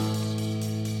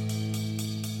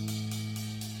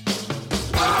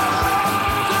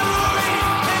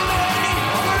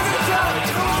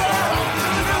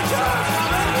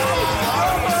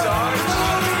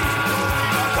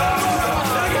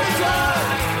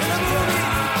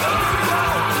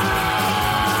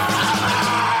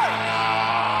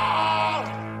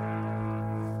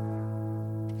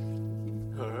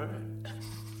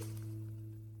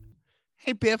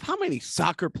Hey, Biff, how many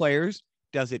soccer players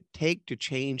does it take to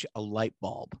change a light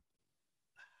bulb?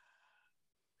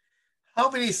 How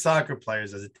many soccer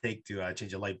players does it take to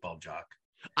change a light bulb, Jock?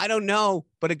 I don't know,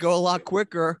 but it'd go a lot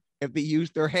quicker if they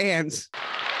used their hands.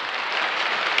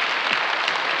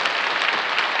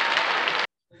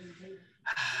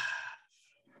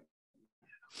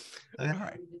 All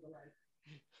right.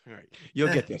 All right.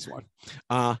 You'll get this one.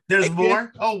 There's hey, more?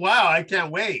 Biff, oh, wow. I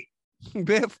can't wait.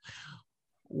 Biff,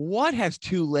 what has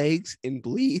two legs and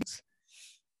bleeds?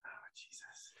 Oh,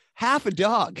 Jesus. Half a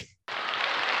dog.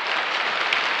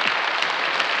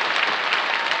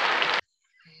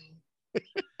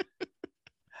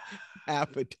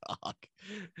 Half a dog.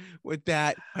 With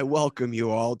that, I welcome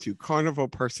you all to Carnival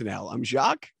Personnel. I'm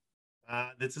Jacques.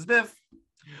 This is Biff.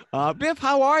 Biff,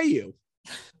 how are you?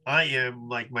 I am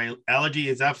my allergy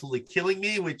is absolutely killing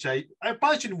me, which I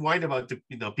probably shouldn't whine about to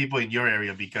people in your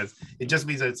area because it just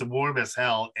means that it's warm as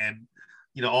hell and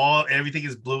everything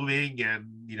is blooming and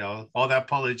all that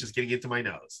pollen is just getting into my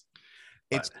nose.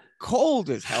 It's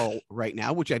cold as hell right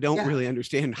now, which I don't really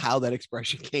understand how that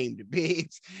expression came to be.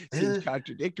 It seems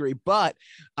contradictory, but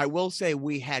I will say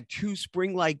we had 2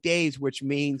 spring-like days, which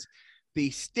means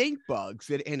the stink bugs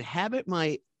that inhabit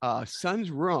my son's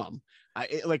room,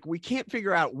 we can't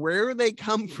figure out where they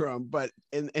come from, but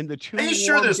in the 2 Are you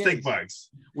sure there's stink bugs?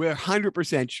 We're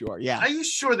 100% sure. Yeah. Are you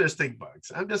sure there's stink bugs?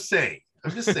 I'm just saying.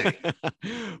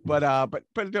 but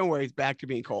don't worry, it's back to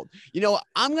being cold.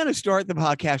 I'm gonna start the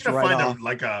podcast right off.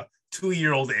 Like a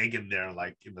 2-year-old egg in there,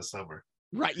 like in the summer.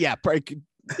 Right? Yeah,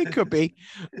 it could be.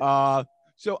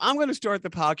 So I'm gonna start the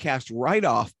podcast right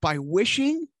off by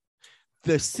wishing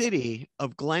the city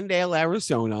of Glendale,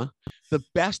 Arizona, the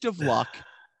best of luck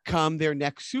come their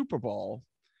next Super Bowl,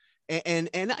 and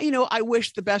I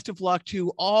wish the best of luck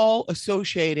to all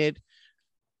associated.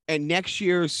 And next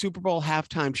year's Super Bowl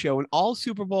halftime show and all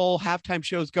Super Bowl halftime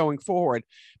shows going forward,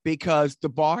 because the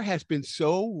bar has been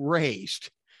so raised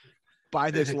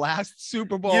by this last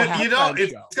Super Bowl halftime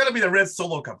it's show. Going to be the Red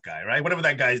Solo Cup guy, right? Whatever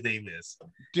that guy's name is.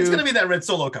 Dude, it's going to be that Red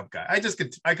Solo Cup guy. I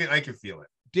can feel it.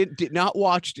 Did not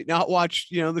watch,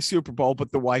 the Super Bowl,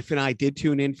 but the wife and I did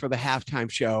tune in for the halftime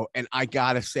show. And I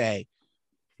got to say,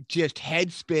 just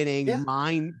head spinning,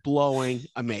 mind blowing,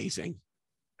 amazing.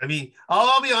 I mean,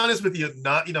 I'll be honest with you, this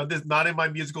is not in my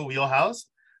musical wheelhouse,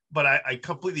 but I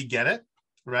completely get it,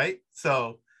 right?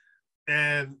 So,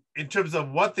 and in terms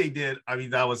of what they did, I mean,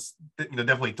 that was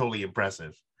definitely totally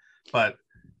impressive. But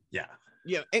yeah,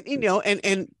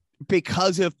 and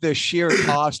because of the sheer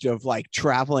cost of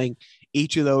traveling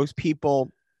each of those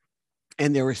people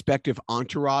and their respective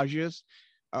entourages,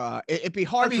 it'd be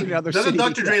hard for another city. Doesn't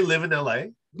Dr. Dre live in LA?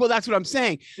 Well, that's what I'm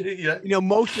saying. Yeah.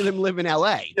 Most of them live in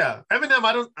LA. Yeah. Eminem,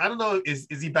 I don't know. Is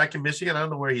he back in Michigan? I don't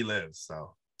know where he lives.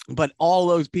 So, but all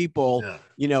those people,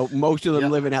 most of them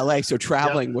live in LA. So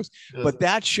traveling was, but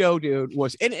that show, dude,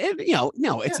 was, and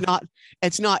it's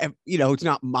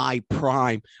not my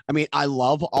prime. I mean, I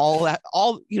love all that,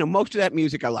 most of that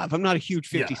music I love. I'm not a huge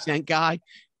 50 Cent guy.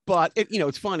 But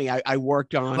it's funny. I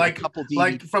worked on a couple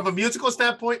DVDs. From a musical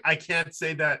standpoint, I can't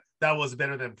say that was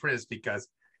better than Prince because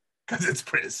it's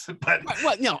Prince. But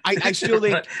I still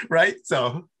think right.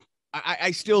 So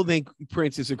I still think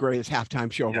Prince is the greatest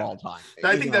halftime show of all time.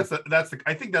 I think that's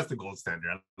the gold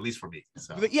standard, at least for me.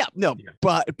 So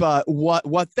but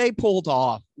what they pulled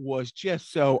off was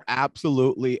just so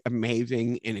absolutely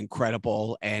amazing and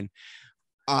incredible. And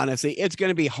honestly, it's going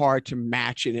to be hard to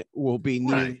match, and it will be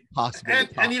nearly impossible. And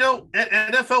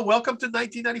NFL, welcome to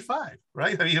 1995,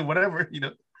 right? I mean, whatever,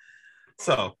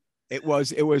 So it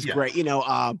was great. It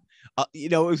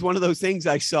was one of those things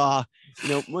I saw.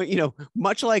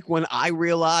 Much like when I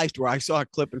realized, where I saw a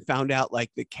clip and found out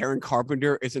that Karen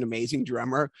Carpenter is an amazing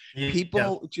drummer.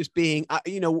 People just being,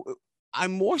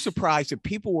 I'm more surprised that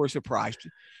people were surprised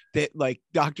that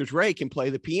Dr. Dre can play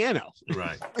the piano.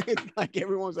 Right.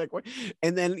 Everyone's like, what?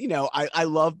 And then, I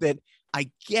love that. I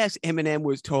guess Eminem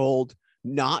was told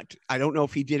not, I don't know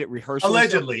if he did it rehearsal.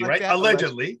 Allegedly, right?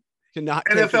 Allegedly. To not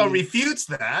NFL refutes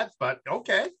that, but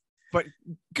okay. But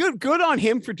good on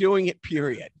him for doing it,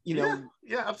 period. Yeah,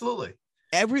 absolutely.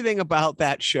 Everything about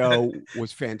that show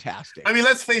was fantastic. I mean,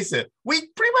 let's face it. We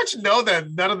pretty much know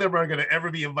that none of them are going to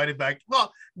ever be invited back.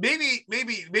 Well, maybe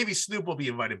Snoop will be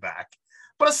invited back.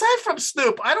 But aside from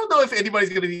Snoop, I don't know if anybody's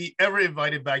going to be ever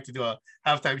invited back to do a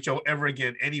halftime show ever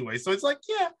again anyway. So it's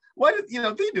why did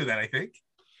they do that, I think.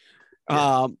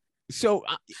 So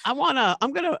I'm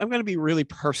gonna be really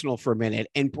personal for a minute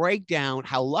and break down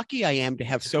how lucky I am to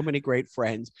have so many great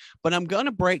friends. But I'm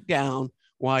gonna break down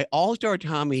why All-Star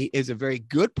Tommy is a very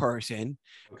good person,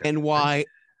 and why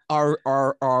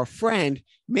our friend,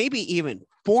 maybe even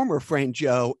former friend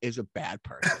Joe is a bad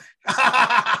person.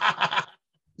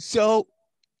 So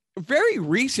very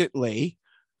recently,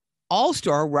 All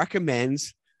Star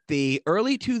recommends the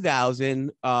early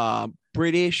 2000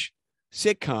 British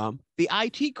sitcom, The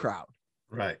IT Crowd.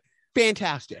 Right.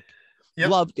 Fantastic. Yep.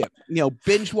 Loved it.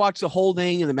 Binge watched the whole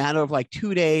thing in the matter of like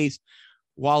 2 days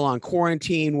while on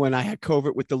quarantine when I had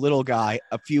COVID with the little guy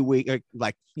a few weeks,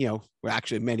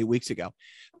 actually many weeks ago.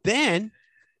 Then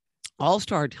All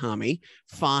Star Tommy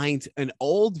finds an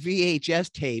old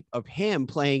VHS tape of him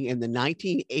playing in the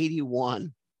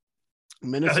 1981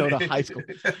 Minnesota high school,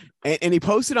 and he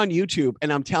posted on YouTube,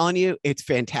 and I'm telling you, it's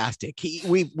fantastic.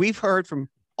 We've heard from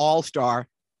All Star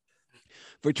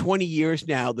for 20 years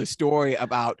now the story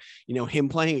about him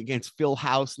playing against Phil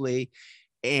Housley,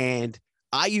 and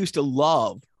I used to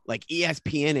love, like,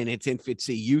 ESPN in its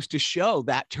infancy used to show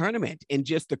that tournament and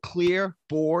just the clear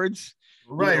boards,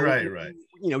 right,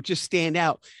 just stand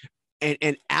out,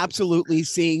 and absolutely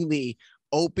seeing the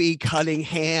Opie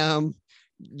Cunningham,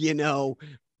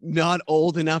 not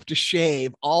old enough to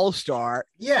shave All Star.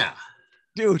 Yeah.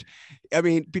 Dude, I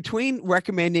mean, between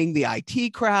recommending the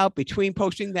IT Crowd, between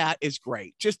posting that is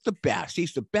great. Just the best.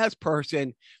 He's the best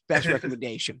person, best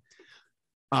recommendation.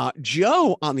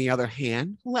 Joe, on the other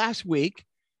hand, last week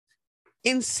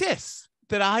insists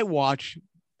that I watch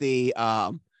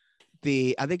I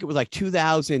think it was like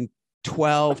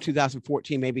 2012,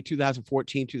 2014, maybe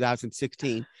 2014,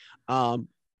 2016,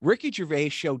 Ricky Gervais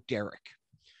show Derek.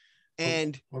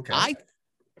 And okay. I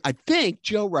think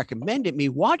Joe recommended me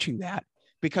watching that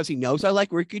because he knows I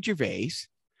like Ricky Gervais.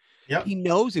 Yep. He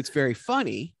knows it's very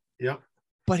funny. Yep.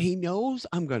 But he knows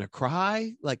I'm going to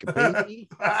cry like a baby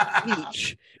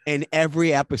each and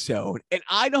every episode. And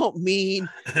I don't mean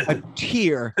a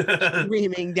tear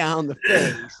streaming down the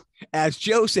face, as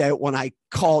Joe said when I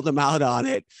called him out on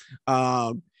it.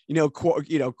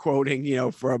 Quoting,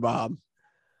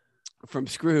 from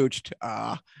Scrooged,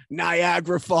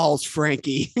 Niagara Falls,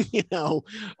 Frankie,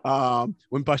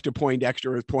 when Buster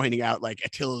Poindexter was pointing out like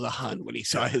Attila the Hun when he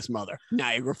saw his mother,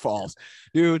 Niagara Falls.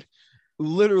 Dude,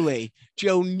 literally,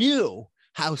 Joe knew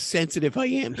how sensitive I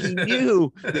am. He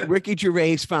knew that Ricky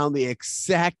Gervais found the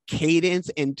exact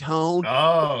cadence and tone.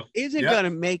 Isn't going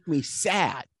to make me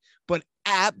sad, but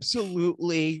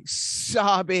absolutely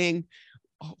sobbing,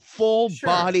 full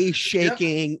body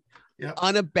shaking,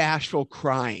 unabashful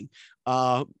crying.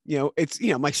 It's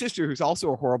my sister, who's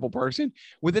also a horrible person,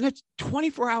 within a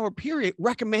 24-hour period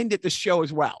recommended the show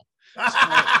as well.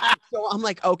 So I'm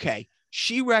like, okay,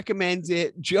 she recommends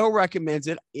it, Joe recommends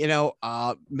it.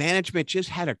 Management just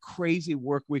had a crazy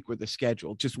work week with the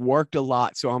schedule, just worked a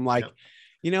lot. So I'm like,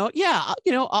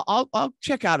 I'll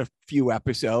check out a few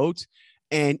episodes,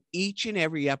 and each and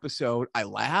every episode I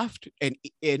laughed, and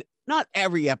not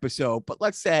every episode, but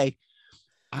let's say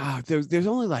there was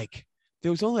only like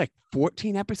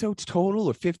 14 episodes total,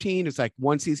 or 15. It's like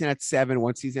one season at 7,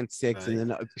 one season at 6, and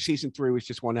then season 3 was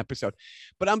just one episode.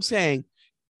 But I'm saying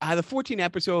out of the 14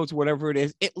 episodes, whatever it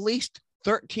is, at least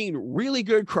 13 really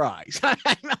good cries.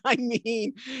 I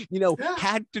mean,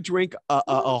 had to drink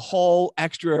a whole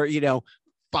extra,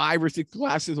 5 or 6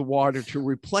 glasses of water to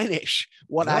replenish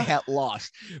what I had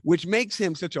lost, which makes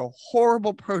him such a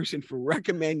horrible person for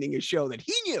recommending a show that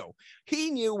he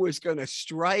knew was going to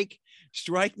strike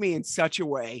me in such a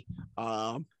way.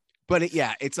 But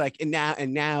it's like, and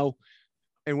now,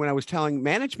 and when I was telling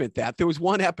management that, there was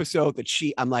one episode that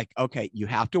I'm like, okay, you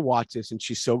have to watch this. And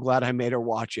she's so glad I made her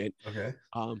watch it. Okay.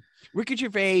 Ricky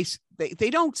Gervais, they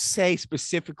don't say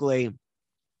specifically,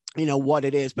 what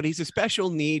it is, but he's a special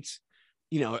needs,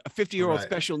 a 50-year-old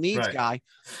special needs guy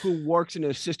who works in an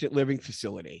assisted living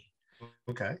facility.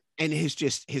 Okay. And his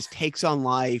takes on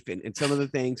life and some of the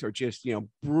things are just,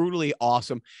 brutally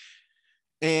awesome.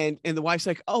 And the wife's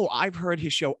like, oh, I've heard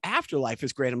his show Afterlife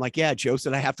is great. I'm like, yeah, Joe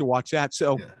said I have to watch that.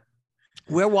 So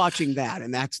we're watching that,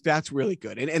 and that's really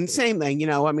good. And same thing,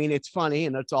 I mean, it's funny,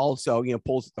 and it's also,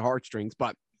 pulls at the heartstrings,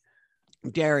 but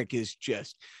Derek is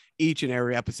just each and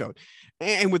every episode.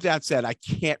 And with that said, I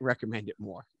can't recommend it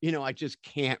more. I just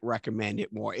can't recommend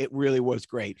it more. It really was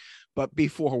great. But be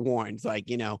forewarned, like,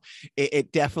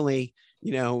 it definitely,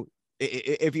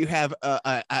 if you have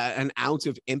an ounce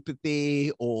of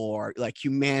empathy or like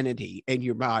humanity in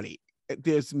your body,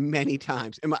 there's many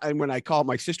times. And when I called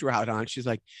my sister out on it, she's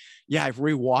like, yeah, I've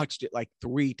rewatched it like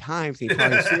 3 times the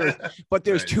entire series, but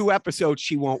there's 2 episodes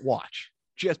she won't watch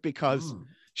just because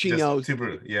she knows too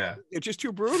brutal. Yeah. It's just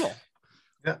too brutal.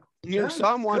 Yeah.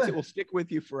 Some once it will stick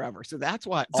with you forever. So that's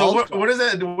why. So what is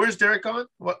that? Where's Derek on?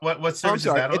 What service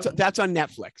is that on? That's on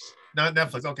Netflix. Not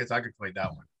Netflix. Okay, so I can play that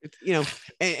one.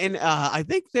 And I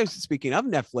think there's, speaking of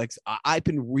Netflix, I've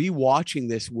been rewatching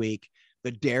this week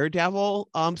the Daredevil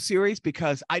series,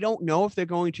 because I don't know if they're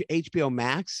going to HBO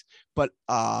Max, but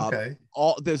Okay.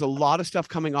 there's a lot of stuff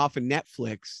coming off of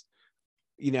Netflix,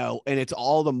 you know, and it's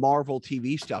all the Marvel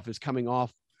TV stuff is coming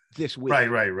off this week.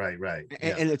 Right.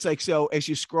 Yeah. And it's like, so as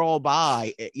you scroll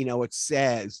by, you know, it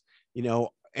says, you know,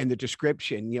 and the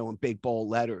description, you know, in big bold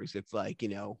letters, it's like, you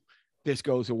know, this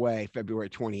goes away February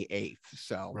 28th.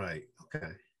 So, Right.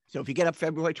 Okay. so if you get up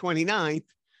February 29th,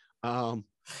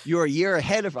 you're a year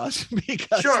ahead of us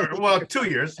because Sure. Well, 2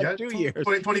 years. Yeah. 2 years.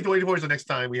 2024 is the next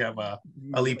time we have a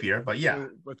leap year, but yeah.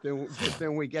 But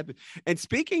then we get and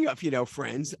speaking of, you know,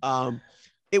 friends,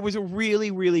 it was a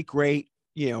really, really great,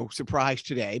 you know, surprise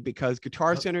today because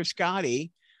Guitar Center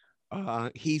Scotty,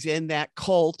 he's in that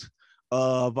cult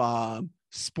of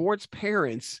sports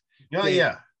parents.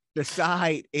 Yeah.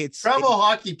 Decide it's travel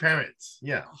hockey parents.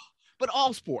 Yeah. But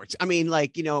all sports. I mean,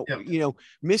 like, you know,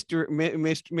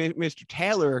 Mr.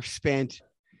 Taylor spent,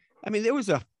 I mean, there was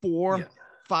a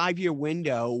 4-5 year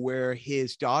window where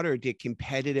his daughter did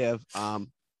competitive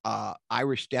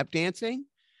Irish step dancing.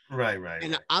 Right.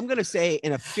 And I'm going to say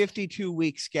in a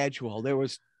 52-week schedule, there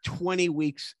was 20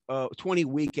 weekends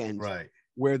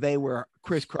where they were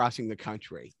crisscrossing the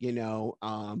country, you know.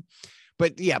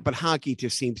 But hockey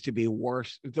just seems to be the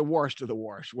worst of the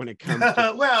worst when it comes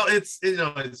to well, it's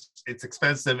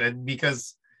expensive, and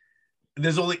because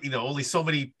there's only so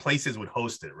many places would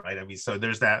host it, right? I mean, so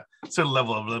there's that certain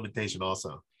level of limitation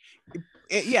also.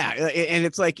 And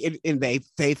it's like, and they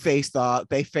face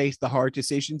the hard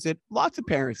decisions that lots of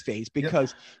parents face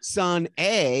because son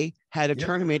A had a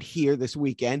tournament here this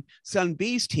weekend. Son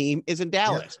B's team is in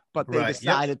Dallas, but they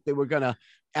decided they were gonna,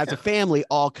 as a family,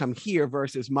 all come here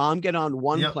versus mom get on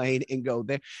one plane and go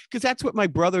there, because that's what my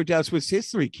brother does with his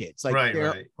 3 kids. Like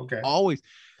they're always,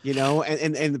 you know,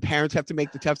 and the parents have to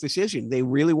make the tough decision. They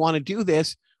really want to do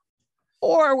this,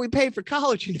 or we pay for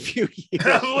college in a few years.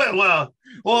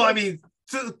 well, I mean,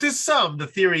 to some, the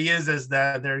theory is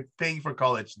that they're paying for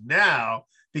college now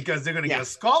because they're going to get a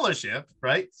scholarship,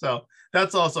 right? So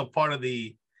that's also part of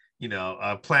the, you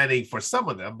know, planning for some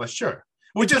of them. But sure,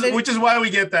 which is why we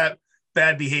get that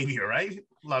bad behavior, right?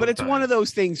 But it's one of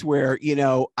those things where, you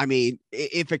know, I mean,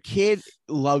 if a kid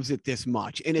loves it this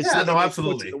much, and it's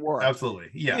absolutely,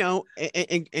 you know,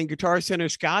 and Guitar Center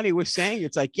Scotty was saying,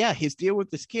 it's like, his deal with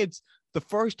this kid's the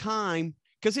first time,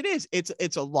 because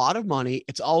it's a lot of money.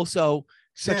 It's also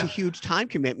such a huge time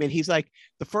commitment. He's like,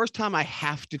 the first time I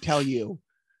have to tell you,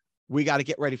 we got to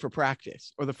get ready for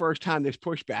practice, or the first time there's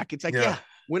pushback, it's like,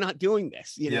 we're not doing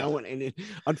this, you know, and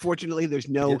unfortunately there's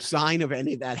no sign of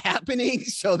any of that happening.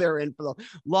 So they're in for the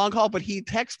long haul. But he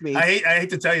texted me. I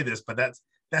hate to tell you this, but that's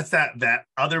that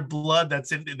other blood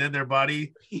that's in their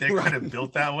body. They're kind of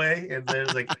built that way. And they're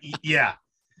like, yeah.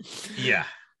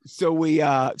 So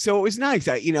so it was nice.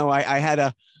 I had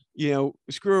to, you know,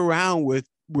 screw around with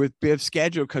Biv's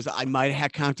schedule because I might have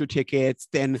had concert tickets.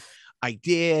 Then I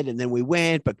did, and then we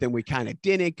went, but then we kind of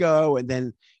didn't go. And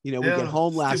then, you know, we get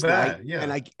home last night,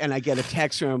 and I get a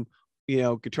text from, you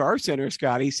know, Guitar Center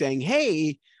Scotty saying,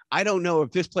 "Hey, I don't know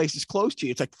if this place is close to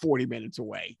you. It's like 40 minutes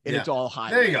away, and it's all high."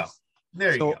 There you go.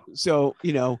 There you go. So,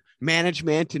 you know,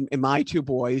 management and my 2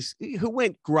 boys who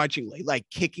went grudgingly, like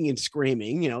kicking and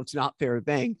screaming, you know, it's not their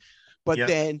thing, but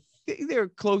then they're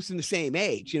close in the same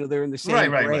age, you know, they're in the same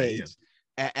grades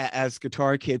as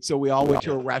guitar kids. So we all went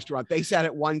to a restaurant. They sat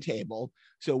at one table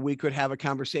so we could have a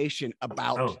conversation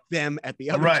about them at the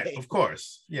other table. Of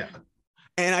course. Yeah.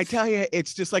 And I tell you,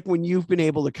 it's just like when you've been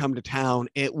able to come to town,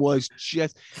 it was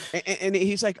just, and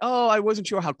he's like, "Oh, I wasn't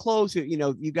sure how close, you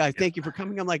know, you guys, thank you for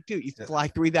coming." I'm like, dude, you fly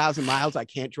 3,000 miles. I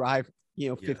can't drive, you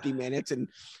know, 50 minutes. And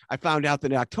I found out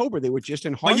that in October, they were just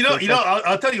in Hartford. Well, you know,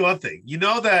 I'll tell you one thing, you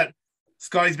know, that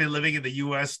Scotty's been living in the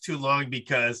US too long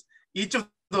because each of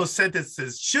those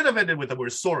sentences should have ended with the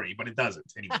word sorry, but it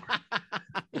doesn't anymore.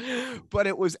 But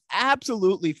it was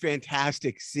absolutely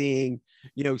fantastic seeing,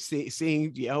 you know, there's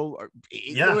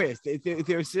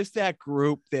just that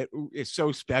group that is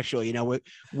so special, you know,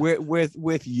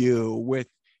 with you, with,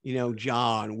 you know,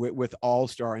 John, with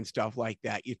All-Star and stuff like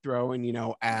that. You throw in, you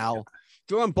know, Al,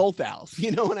 throw in both Al's,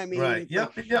 you know what I mean? Right. Yeah.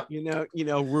 You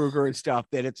know, Ruger and stuff,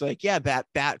 that it's like,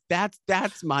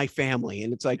 that's my family.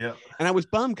 And it's like, and I was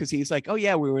bummed because he's like, "Oh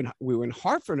yeah, we were in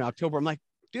Hartford in October." I'm like,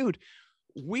 dude,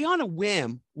 we on a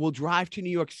whim will drive to New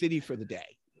York City for the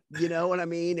day. You know what I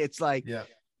mean? It's like,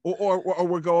 or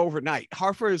we'll go overnight.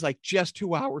 Hartford is like just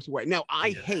 2 hours away. Now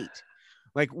I hate,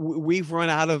 like, we've run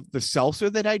out of the seltzer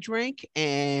that I drink,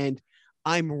 and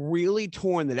I'm really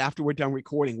torn that after we're done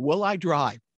recording, will I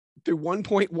drive through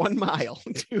 1.1 mile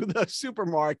to the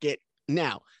supermarket?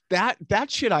 Now that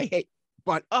shit I hate,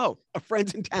 but a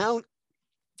friend's in town,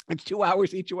 it's 2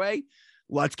 hours each way.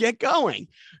 let's get going.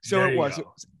 So There it you was,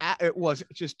 go. it was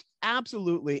just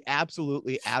absolutely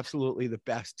the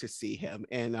best to see him.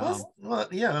 And Well,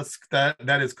 yeah,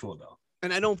 that is cool though.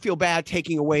 and I don't feel bad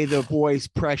taking away the boys'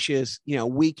 precious,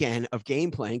 weekend of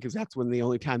game playing, because that's when the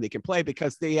only time they can play,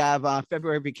 because they have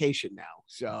February vacation now.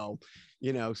 So,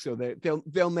 so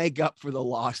they'll make up for the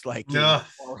loss, like No,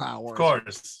 4 hours, of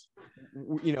course.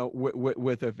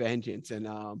 with a vengeance. And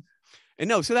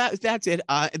no, so that's it.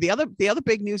 The other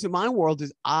big news in my world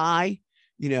is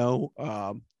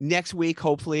next week,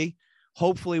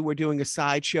 hopefully we're doing a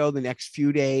sideshow the next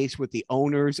few days with the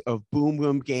owners of Boom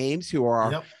Boom Games, who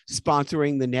are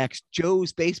sponsoring the next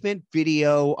Joe's Basement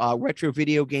retro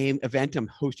video game event. I'm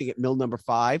hosting at Mill Number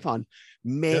 5 on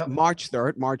March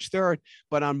 3rd.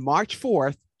 But on March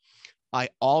 4th, I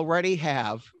already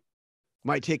have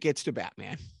my tickets to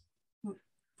Batman.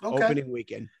 Okay. Opening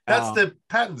weekend. That's the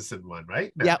Pattinson one,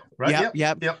 right? No, yep. Right.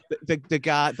 Yep. The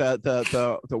guy,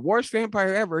 the worst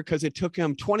vampire ever, because it took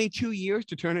him 22 years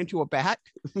to turn into a bat.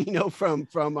 From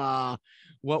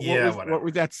what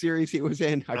was that series he was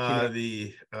in?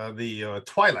 The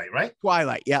Twilight, right?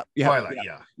 Twilight. Yep. Twilight.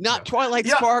 Yeah. Not Twilight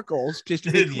Sparkles. Just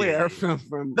to be clear. From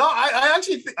No, I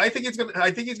actually I think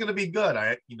it's gonna be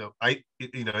good.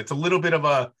 It's a little bit of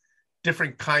a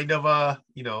different kind of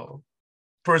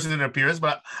person in appearance,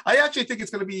 but I actually think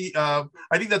it's going to be I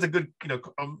think that's a good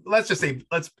let's just say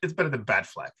it's better than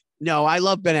Batfleck. No, I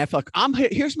love Ben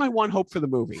Affleck. Here's my one hope for the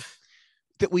movie,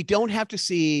 that we don't have to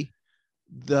see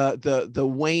the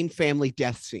Wayne family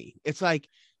death scene. It's like,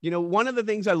 one of the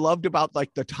things I loved about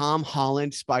like the Tom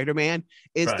Holland Spider-Man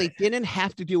is they didn't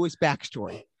have to do his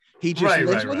backstory. He just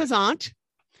lives with his aunt.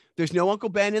 There's no Uncle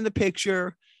Ben in the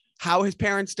picture. How his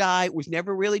parents died was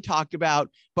never really talked about,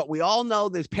 but we all know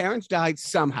that his parents died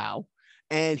somehow,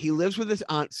 and he lives with his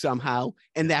aunt somehow,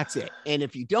 and that's it. And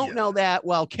if you don't know that,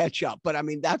 well, catch up. But I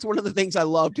mean, that's one of the things I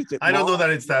loved. I don't know that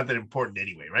it's that important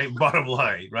anyway, right? Bottom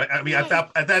line, right? I mean, at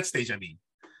that stage,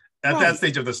 that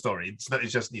stage of the story,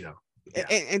 it's just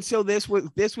And so this was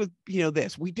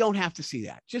we don't have to see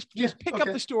that. Just pick up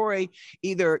the story.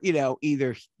 Either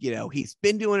he's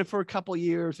been doing it for a couple of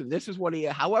years, and this is what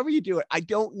however you do it. I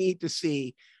don't need to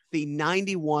see the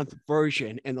 91th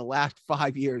version in the last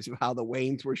 5 years of how the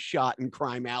Waynes were shot in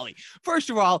Crime Alley. First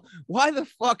of all, why the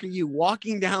fuck are you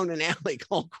walking down an alley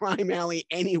called Crime Alley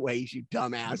anyways, you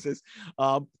dumbasses?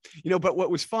 But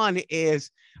what was fun is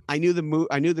I knew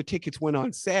the tickets went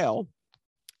on sale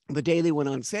the day they went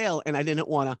on sale, and I didn't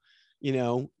want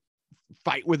to,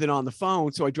 fight with it on the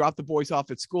phone. So I dropped the boys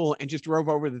off at school and just drove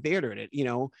over to the theater. And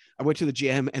I went to the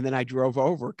gym, and then I drove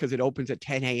over because it opens at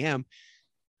 10 a.m.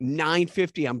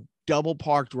 9:50. I'm double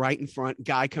parked right in front.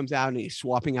 Guy comes out and he's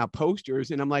swapping out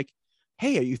posters. And I'm like,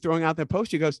 hey, are you throwing out that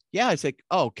poster? He goes, yeah. It's like,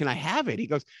 oh, can I have it? He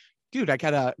goes, dude, I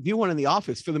got a new one in the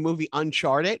office for the movie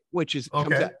Uncharted, which is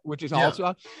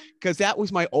also, because that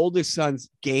was my oldest son's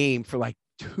game for like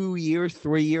 3 years.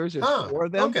 There's 4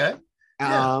 of them. Okay.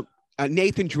 Yeah.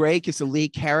 Nathan Drake is the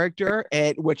lead character,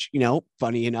 which,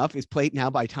 funny enough, is played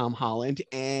now by Tom Holland.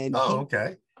 And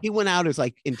he went out as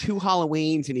like in 2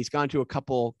 Halloweens, and he's gone to a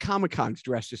couple Comic-Cons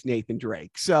dressed as Nathan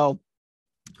Drake. So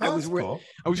I was really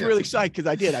psyched because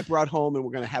I brought home, and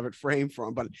we're going to have it framed for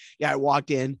him. But yeah, I walked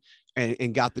in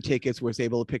and got the tickets, was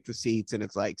able to pick the seats. And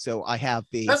it's like, so I have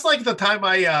that's like the time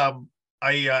I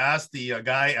asked the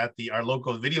guy at our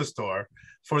local video store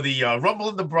for the Rumble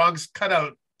in the Bronx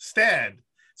cutout stand.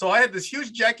 So I had this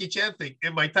huge Jackie Chan thing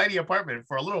in my tiny apartment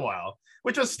for a little while,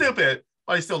 which was stupid,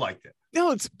 but I still liked it.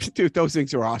 No, dude, those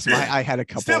things are awesome. I had a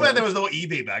couple. Still bad there was no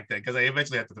eBay back then, because I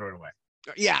eventually had to throw it away.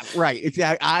 Yeah, right.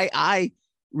 Exactly. I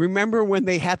remember when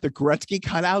they had the Gretzky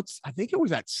cutouts. I think it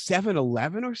was at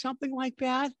 7-Eleven or something like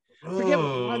that. Forget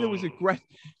whether it was a Gretzky.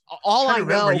 All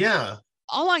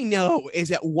I know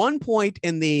is at one point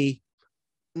in the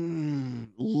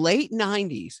late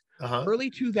 90s, early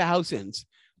 2000s,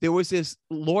 there was this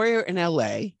lawyer in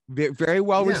LA, very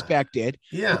well respected,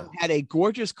 who had a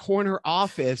gorgeous corner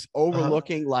office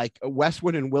overlooking like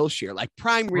Westwood and Wilshire, like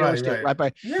prime real estate, right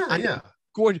by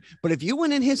gorgeous. But if you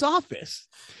went in his office,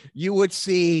 you would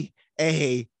see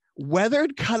a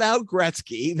weathered cutout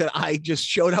Gretzky that I just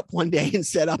showed up one day and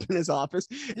set up in his office.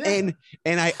 And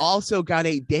I also got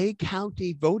a Day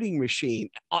County voting machine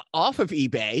off of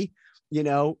eBay,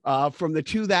 from the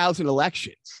 2000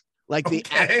 elections. Like when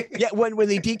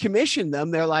they decommissioned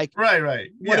them, they're like, right.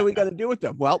 What are we going to do with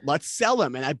them? Well, let's sell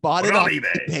them. And I bought it on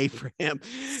eBay for him.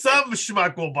 Some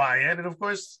schmuck will buy it. And of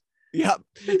course, Yep.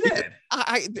 They did.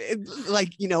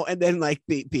 Like, and then like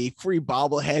the free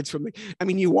bobbleheads from I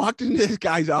mean, you walked into this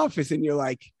guy's office and you're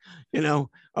like,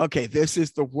 okay, this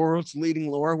is the world's leading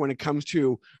lawyer when it comes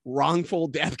to wrongful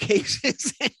death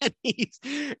cases.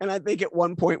 And I think at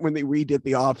one point when they redid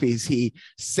The Office, he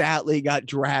sadly got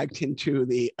dragged into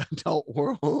the adult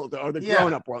world or the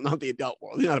grown-up world, not the adult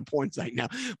world. He's not a porn site now,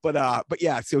 but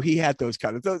yeah, so he had those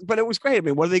kind of things. But it was great. I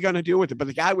mean, what are they going to do with it? But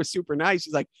the guy was super nice.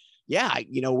 He's like, yeah,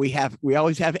 we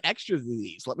always have extras of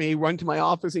these. Let me run to my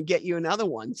office and get you another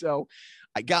one. So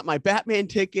I got my Batman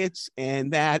tickets,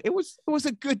 and it was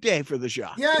a good day for the show.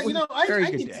 Yeah,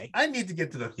 I need to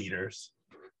get to the theaters.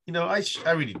 I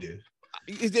really do.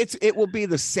 It will be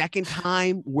the second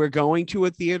time we're going to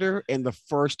a theater, and the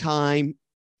first time,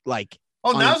 like,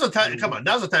 now's the time. Come on,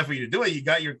 now's the time for you to do it. You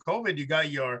got your COVID, you got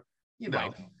your,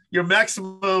 right. Your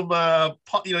maximum.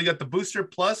 You got the booster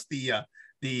plus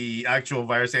the actual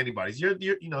virus antibodies. You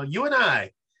and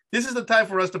I. This is the time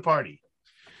for us to party.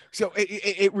 So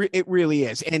it really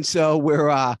is. And so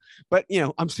we're but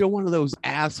I'm still one of those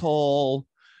assholes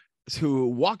who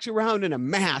walks around in a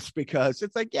mask because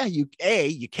it's like, yeah, you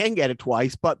can get it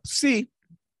twice, but C,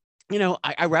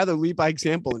 I rather lead by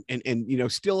example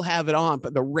and still have it on,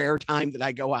 but the rare time that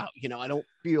I go out, I don't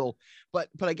feel, but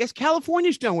I guess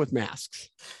California's done with masks.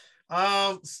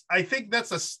 I think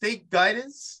that's a state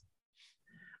guidance.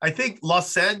 I think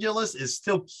Los Angeles is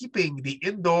still keeping the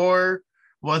indoor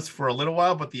ones for a little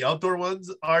while, but the outdoor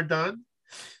ones are done.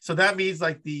 So that means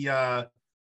like the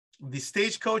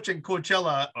Stagecoach and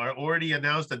Coachella are already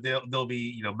announced that they'll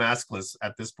be maskless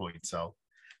at this point. So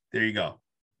there you go.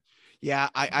 Yeah,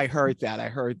 I heard that. I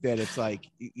heard that it's like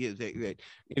I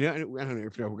don't know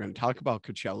if we're going to talk about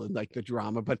Coachella, like the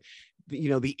drama, but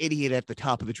the idiot at the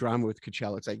top of the drama with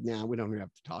Coachella. It's like, nah, we don't even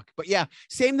have to talk. But yeah,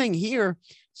 same thing here.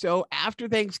 So after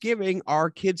Thanksgiving, our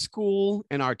kids' school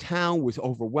and our town was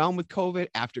overwhelmed with COVID.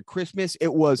 After Christmas,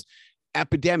 it was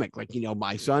epidemic. Like,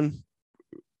 my son,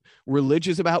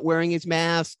 religious about wearing his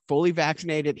mask, fully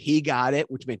vaccinated. He got it,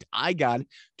 which meant I got it.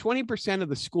 20% of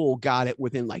the school got it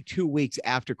within like 2 weeks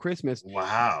after Christmas.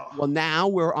 Wow. Well, now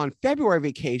we're on February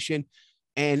vacation.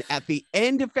 And at the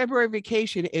end of February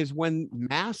vacation is when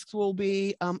masks will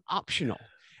be optional.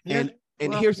 Yeah.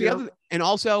 And here's the other, and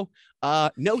also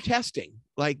no testing.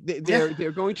 Like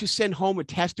they're going to send home a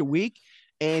test a week.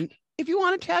 And if you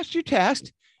want to test, you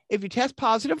test. If you test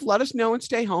positive, let us know and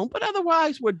stay home. But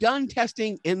otherwise, we're done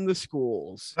testing in the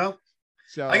schools. Well,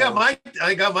 so I got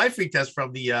my free test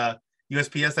from the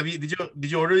USPS.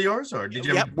 Did you order yours or did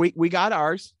you? Yep, we got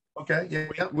ours. Okay. Yeah.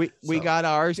 We got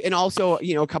ours. And also,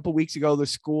 a couple of weeks ago, the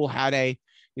school had it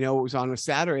was on a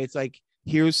Saturday. It's like,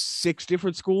 here's 6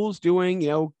 different schools doing,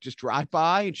 just drive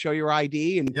by and show your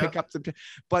ID and pick up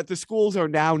but the schools are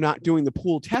now not doing the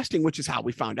pool testing, which is how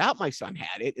we found out my son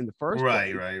had it in the first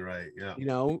place. Right. Yeah.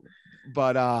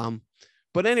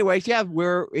 But anyways, yeah,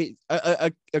 we're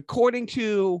according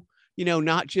to,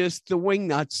 not just the wing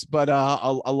nuts, but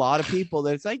a lot of people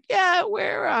that it's like, yeah,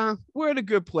 we're at a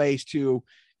good place to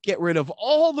get rid of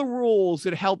all the rules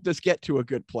that helped us get to a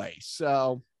good place.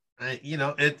 So,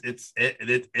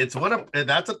 it's one of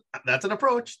that's an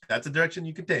approach. That's a direction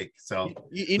you could take. So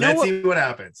let's see what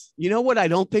happens. You know what I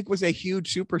don't think was a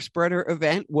huge super spreader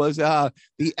event was the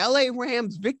LA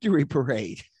Rams victory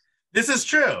parade. This is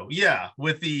true. Yeah,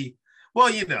 with I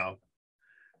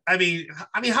mean,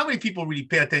 how many people really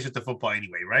pay attention to football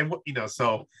anyway, right?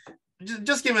 So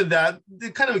just given that,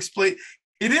 they kind of explain.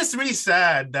 It is really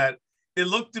sad that it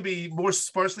looked to be more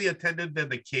sparsely attended than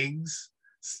the Kings,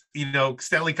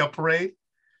 Stanley Cup parade.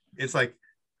 It's like,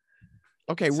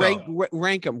 okay,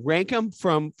 rank them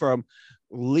from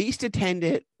least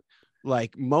attended,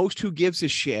 like most who gives a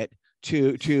shit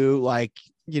to like,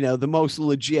 the most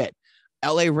legit.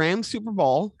 LA Rams Super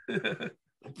Bowl,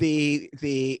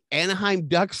 the Anaheim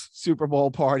Ducks Super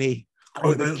Bowl party.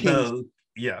 Or the Kings.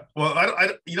 Yeah. Well,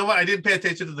 I you know what? I didn't pay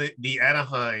attention to the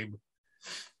Anaheim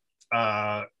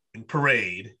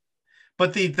parade,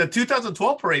 but the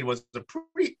 2012 parade was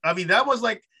that was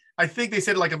like, I think they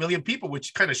said like 1 million people,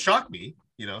 which kind of shocked me,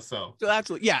 so that's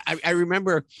what, yeah. I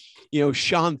remember,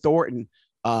 Sean Thornton,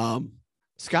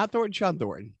 Scott Thornton, Sean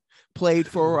Thornton played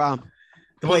for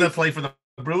one that played for the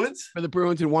Bruins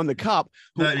and won the cup.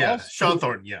 Sean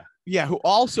Thornton. Yeah. Who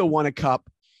also won a cup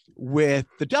with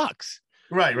the Ducks.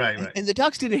 Right. And the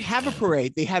Ducks didn't have a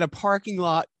parade. They had a parking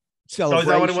lot celebration. Oh, is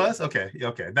that what it was? Okay.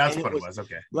 That's what it was.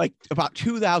 Okay. Like about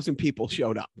 2,000 people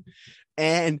showed up.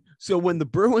 And so when the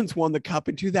Bruins won the cup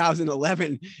in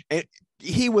 2011, and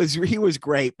he was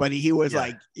great, but he was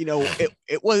like,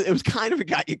 it was kind of a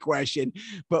got you question.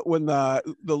 But when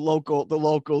the local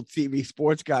TV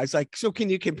sports guys like, so can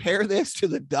you compare this to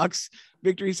the Ducks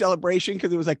victory celebration?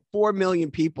 Because it was like 4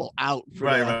 million people out for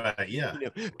right, yeah.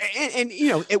 And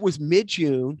it was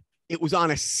mid-June. It was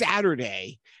on a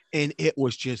Saturday, and it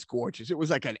was just gorgeous. It was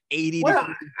like an 80.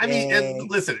 Well, I mean, and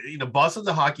listen, Boston's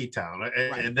a hockey town,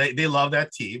 and they love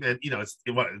that team, and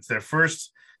it's their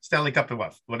first Stanley Cup in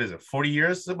what is it, 40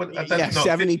 years?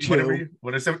 72.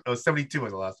 72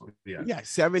 was the last one. Yeah,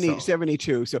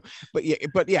 72. So, but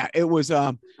yeah, it was.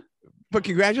 But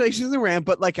congratulations to the Rams.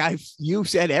 But like you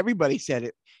said, everybody said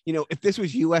it. If this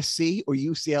was USC or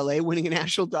UCLA winning a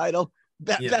national title,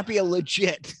 that'd be a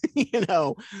legit,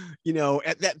 that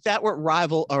would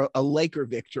rival a Laker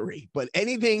victory. But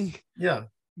anything, so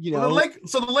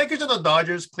the Lakers and the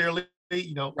Dodgers clearly.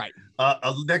 Right.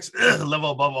 Next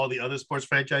level above all the other sports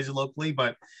franchises locally,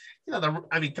 but come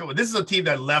on, this is a team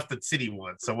that left the city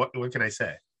once. So what can I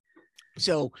say?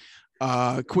 So,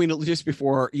 Queen, just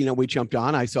before we jumped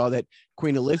on, I saw that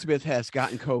Queen Elizabeth has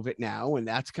gotten COVID now, and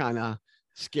that's kind of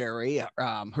scary.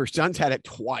 Her son's had it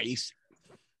twice,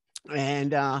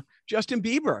 and Justin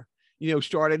Bieber,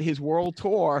 started his world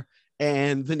tour,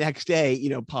 and the next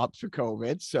day, pops for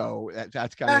COVID. So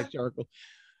that's kind of hysterical.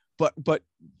 But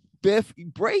Biff,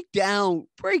 break down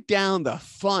the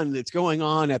fun that's going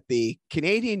on at the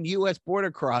Canadian-U.S.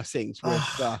 border crossings. With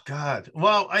God,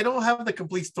 well, I don't have the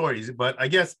complete stories, but I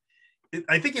guess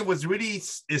I think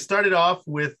it started off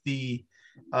with the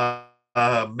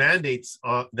mandates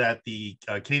that the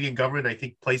Canadian government, I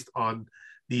think, placed on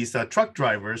these truck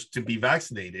drivers to be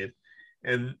vaccinated,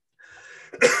 and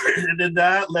then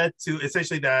that led to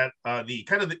essentially that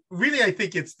really, I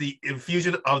think it's the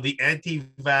infusion of the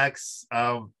anti-vax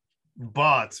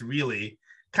bots really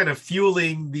kind of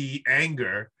fueling the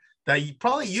anger that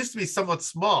probably used to be somewhat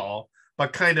small,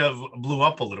 but kind of blew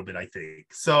up a little bit, I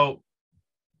think. So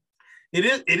it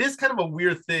is kind of a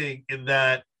weird thing in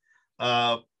that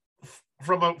from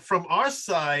our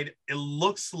side, it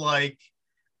looks like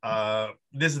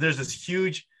there's this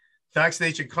huge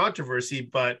vaccination controversy,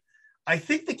 but I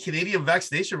think the Canadian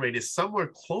vaccination rate is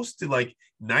somewhere close to like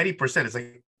 90%. It's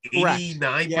like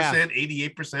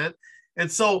 89%, 88%. And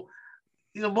so,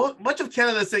 much of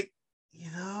Canada is like,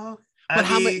 but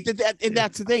how many did that? And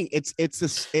that's the thing. It's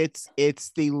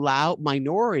the loud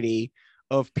minority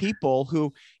of people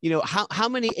who, how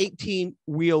many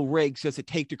 18-wheel rigs does it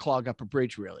take to clog up a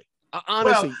bridge? Really,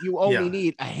 honestly, you only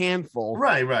need a handful.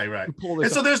 Right. And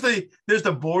so there's the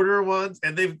border ones,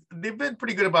 and they've been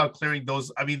pretty good about clearing those.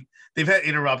 I mean, they've had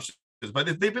interruptions,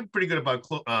 but they've been pretty good about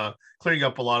clearing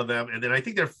up a lot of them. And then I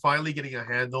think they're finally getting a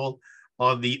handle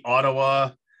on the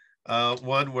Ottawa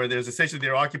one, where there's essentially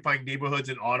they're occupying neighborhoods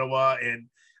in Ottawa, and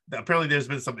apparently there's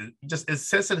been some just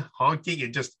incessant honking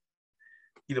and just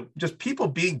people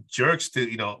being jerks to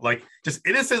like just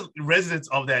innocent residents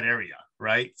of that area,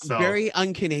 right? So very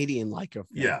un-Canadian like of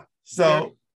thing. Yeah.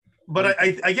 So but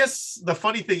I guess the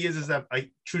funny thing is that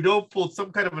Trudeau pulled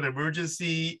some kind of an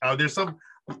emergency. There's some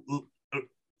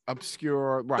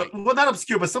obscure, right? Well, not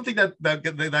obscure, but something that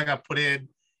got put in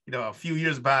a few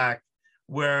years back,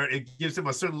 where it gives him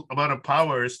a certain amount of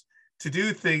powers to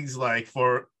do things like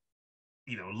for,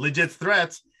 legit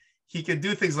threats. He can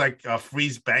do things like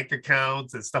freeze bank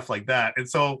accounts and stuff like that. And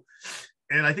so,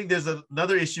 and I think there's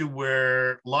another issue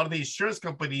where a lot of the insurance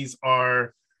companies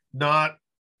are not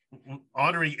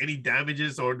honoring any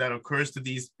damages or that occurs to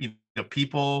these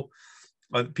people's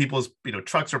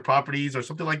trucks or properties or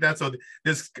something like that. So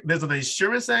there's an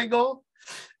insurance angle,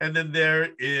 and then there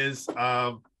is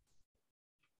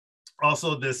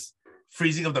also this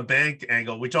freezing of the bank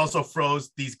angle, which also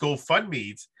froze these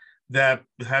GoFundMes that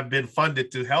have been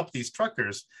funded to help these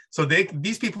truckers. So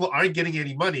these people aren't getting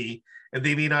any money, and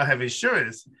they may not have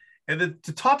insurance. And then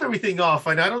to top everything off,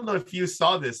 and I don't know if you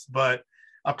saw this, but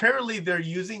apparently they're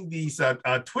using these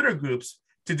Twitter groups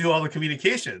to do all the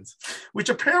communications, which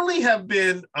apparently have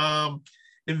been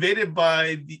invaded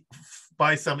by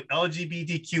some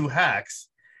LGBTQ hacks.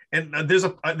 And there's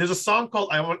a song called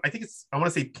I want to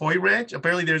say Toy Ranch.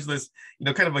 Apparently there's this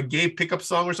kind of a gay pickup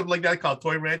song or something like that called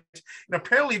Toy Ranch. And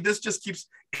apparently this just keeps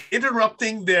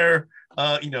interrupting their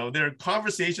their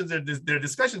conversations, their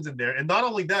discussions in there. And not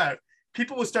only that,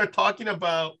 people will start talking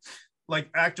about like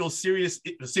actual serious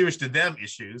to them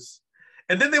issues,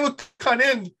 and then they would cut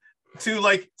in to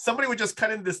like somebody would just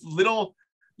cut in this little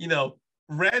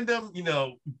random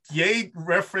gay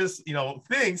reference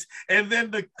things, and then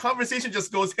the conversation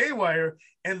just goes haywire,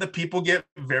 and the people get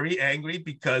very angry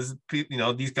because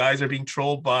these guys are being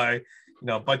trolled by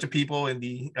a bunch of people in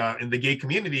the gay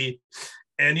community,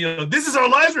 and this is our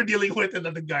lives we're dealing with, and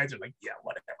then the guys are like, yeah,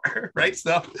 whatever, right?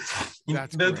 So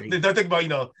That's they great. think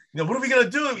about what are we gonna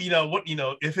do? What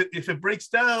if it breaks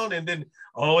down, and then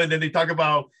they talk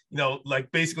about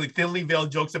like basically thinly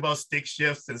veiled jokes about stick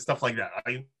shifts and stuff like that.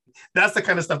 That's the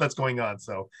kind of stuff that's going on.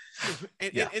 So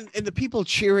and the people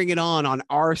cheering it on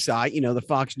our side, the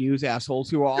Fox News assholes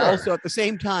who are also at the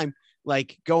same time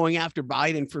like going after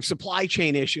Biden for supply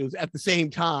chain issues at the same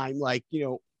time, like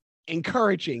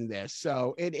encouraging this.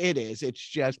 So it's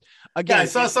just, again, I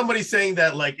saw somebody saying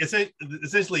that like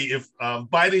essentially if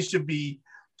Biden should be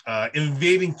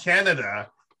invading Canada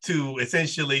to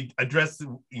essentially address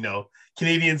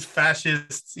Canadians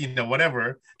fascists,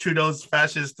 whatever Trudeau's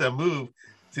fascist move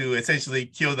to essentially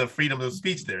kill the freedom of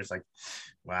speech there. It's like,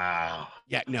 wow.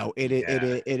 Yeah, no, it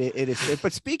is.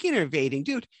 But speaking of invading,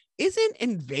 dude, isn't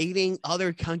invading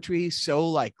other countries so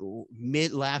like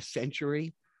mid last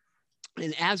century?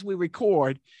 And as we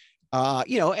record, and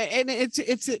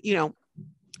it's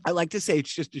I like to say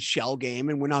it's just a shell game,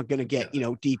 and we're not going to get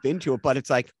deep into it, but it's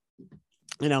like,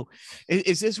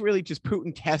 is this really just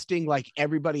Putin testing like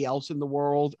everybody else in the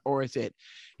world, or is it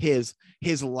his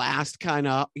last kind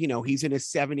of, he's in his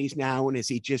 70s now, and is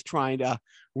he just trying to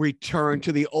return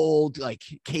to the old like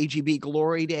KGB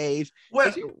glory days? Well,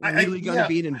 is it really going to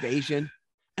be an invasion?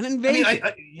 An invasion?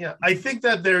 I think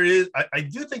that there is. I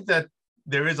do think that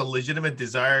there is a legitimate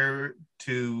desire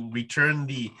to return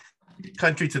the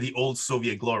country to the old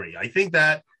Soviet glory. I think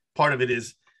that part of it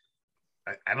is,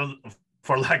 I don't,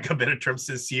 for lack of a better term,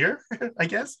 sincere, I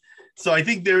guess. So I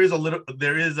think there is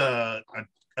a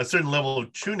certain level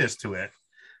of trueness to it.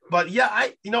 But yeah,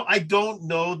 I don't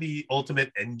know the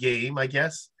ultimate end game, I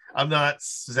guess. I'm not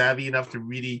savvy enough to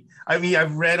really,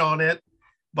 I've read on it,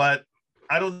 but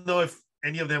I don't know if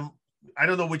any of them, I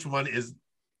don't know which one is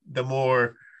the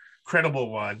more credible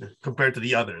one compared to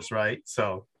the others, right?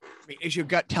 So is your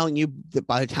gut telling you that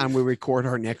by the time we record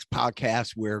our next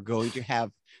podcast,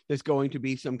 there's going to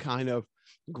be some kind of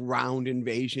ground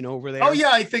invasion over there? Oh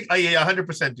yeah, I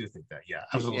 100% do think that. Yeah,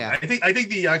 absolutely. Yeah. I think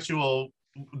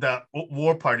the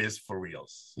war part is for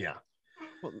reals. Yeah.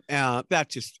 Well,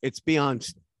 it's beyond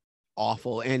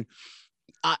awful. And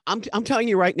I'm telling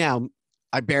you right now,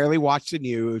 I barely watch the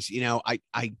news.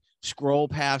 I scroll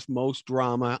past most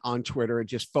drama on Twitter and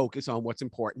just focus on what's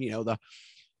important, the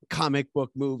comic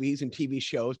book movies and TV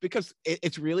shows, because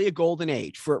it's really a golden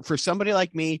age for somebody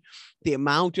like me. The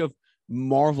amount of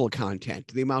Marvel content,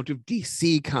 the amount of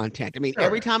DC content.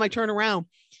 Every time I turn around,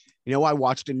 I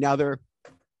watched another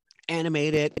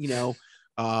animated,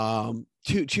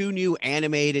 two new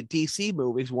animated DC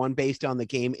movies, one based on the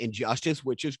game Injustice,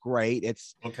 which is great.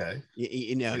 It's okay.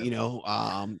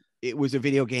 It was a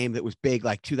video game that was big,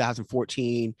 like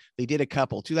 2014. They did a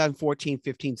couple, 2014,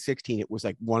 15, 16. It was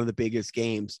like one of the biggest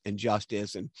games,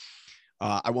 Injustice. And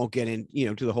I won't get in,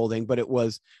 to the whole thing, but it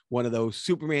was one of those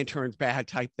Superman turns bad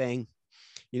type thing,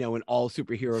 and all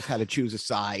superheroes had to choose a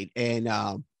side. And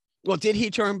well, did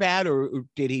he turn bad, or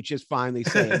did he just finally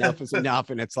say enough is enough?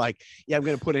 And it's like, yeah, I'm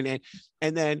going to put an end.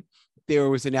 And then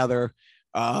there was another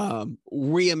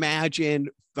reimagined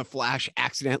the Flash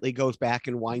accidentally goes back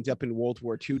and winds up in World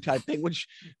War II type thing, which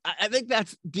I think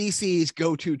that's DC's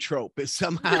go-to trope, is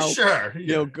somehow,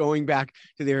 going back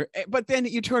to their, but then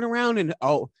you turn around and,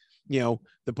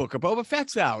 the Book of Boba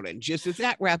Fett's out. And just as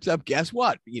that wraps up, guess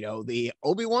what? The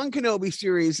Obi-Wan Kenobi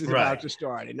series is about to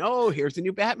start. And here's the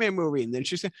new Batman movie. And then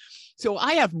so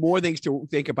I have more things to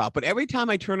think about, but every time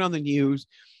I turn on the news,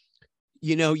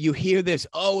 you hear this,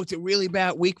 it's a really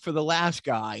bad week for the last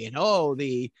guy. And,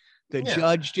 the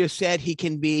judge just said he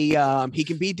can be,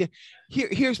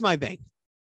 here's my thing.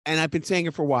 And I've been saying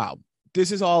it for a while.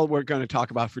 This is all we're going to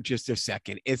talk about for just a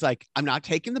second. It's like, I'm not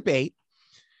taking the bait.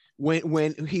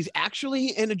 When he's actually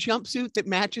in a jumpsuit that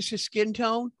matches his skin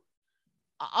tone,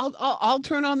 I'll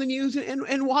turn on the news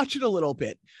and watch it a little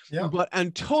bit. Yeah. But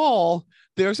until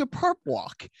there's a perp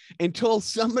walk, until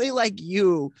somebody like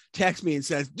you texts me and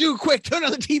says, dude, quick, turn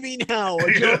on the TV now.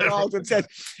 Or Joe calls and says,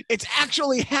 it's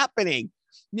actually happening.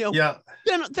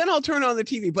 Then I'll turn on the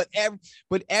TV. But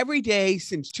every day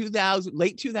since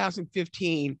late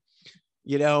 2015,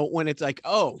 when it's like,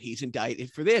 he's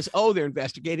indicted for this. They're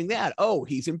investigating that.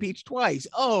 He's impeached twice.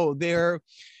 They're,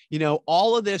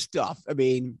 all of this stuff.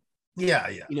 Whether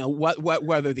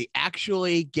they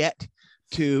actually get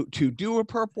to do a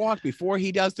perp walk before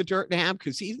he does the dirt nap,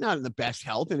 because he's not in the best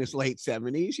health in his late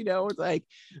 70s. It's like,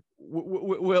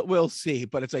 we'll see.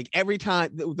 But it's like every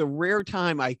time, the rare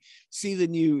time I see the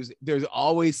news, there's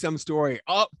always some story.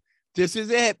 This is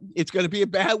it. It's going to be a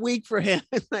bad week for him.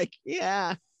 It's like,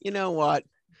 yeah, you know what?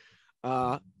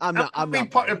 I'm not.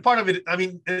 Part of it.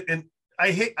 And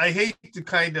I hate to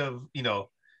kind of,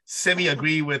 semi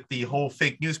agree with the whole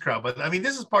fake news crowd, but I mean,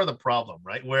 this is part of the problem,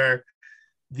 right? Where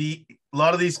a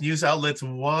lot of these news outlets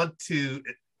want to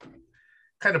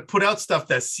kind of put out stuff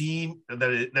that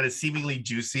is seemingly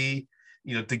juicy,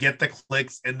 to get the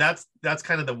clicks, and that's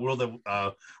kind of the world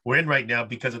that we're in right now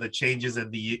because of the changes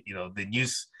in the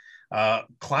news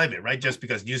climate, right? Just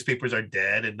because newspapers are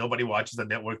dead and nobody watches the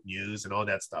network news and all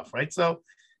that stuff, right? So,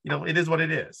 it is what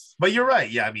it is. But you're right.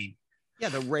 Yeah, I mean, yeah,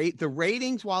 the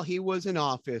ratings while he was in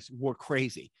office were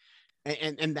crazy,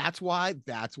 and that's why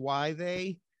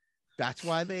they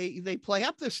play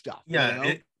up this stuff.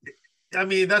 Yeah, I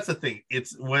mean, that's the thing.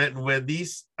 It's when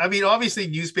these. I mean, obviously,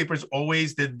 newspapers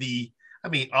always did the. I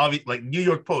mean, obviously, like New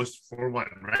York Post for one,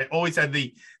 right? Always had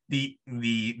the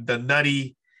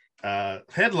nutty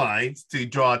headlines to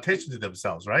draw attention to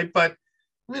themselves, right? But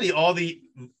really, all the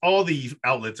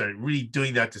outlets are really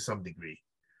doing that to some degree.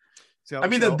 So I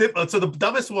mean, the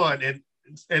dumbest one, and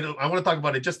I want to talk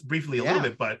about it just briefly a little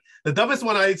bit, but the dumbest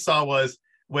one I saw was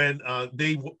when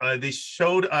they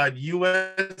showed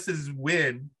U.S.'s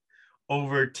win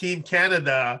over Team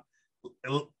Canada,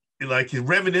 like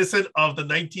reminiscent of the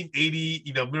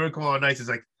 1980, Miracle on Ice. Is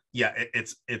like, yeah,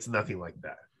 it's nothing like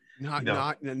that.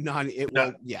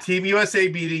 Team USA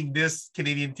beating this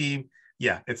Canadian team.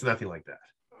 Yeah, it's nothing like that.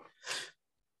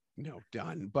 No,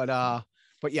 done. But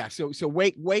yeah, so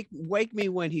wake me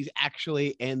when he's actually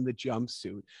in the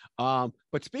jumpsuit.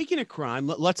 But speaking of crime,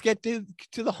 let's get to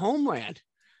the homeland.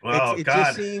 Oh, it God.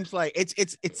 just seems like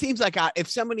it seems like if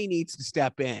somebody needs to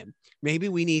step in, maybe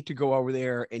we need to go over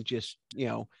there and just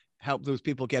help those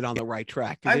people get on the right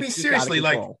track. I mean, seriously,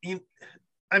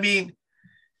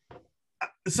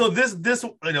 so this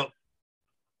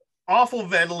awful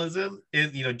vandalism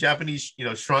in Japanese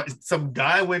shrine. Some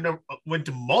guy went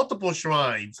to multiple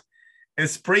shrines and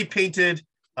spray painted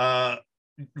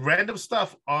random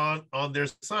stuff on their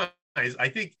signs. I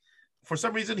think for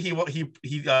some reason he wrote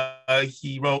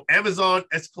Amazon !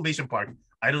 I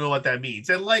don't know what that means.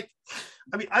 And I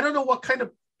don't know what kind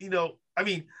of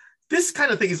this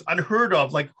kind of thing is unheard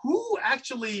of. Like, who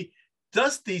actually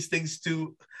does these things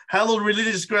to hallowed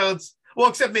religious grounds? Well,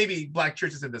 except maybe black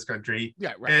churches in this country.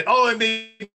 Yeah, right. And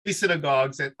maybe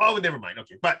synagogues and never mind.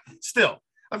 Okay, but still,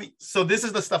 so this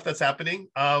is the stuff that's happening.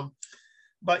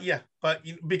 But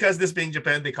because this being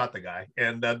Japan, they caught the guy,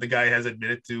 and the guy has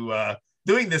admitted to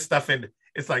doing this stuff, and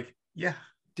it's like, yeah.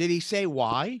 Did he say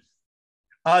why?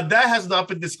 That has not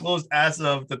been disclosed as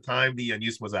of the time the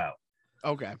news was out.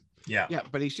 Okay. Yeah. Yeah,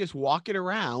 but he's just walking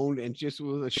around and just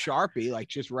with a Sharpie, like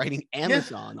just writing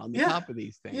Amazon on the top of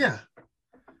these things. Yeah.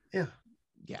 Yeah.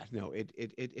 Yeah, no,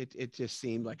 it just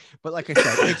seemed like, but like I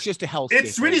said, it's just a health.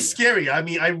 It's really scary. I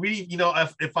mean, I really,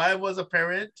 if I was a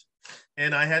parent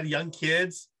and I had young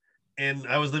kids and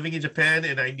I was living in Japan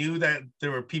and I knew that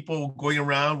there were people going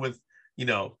around with,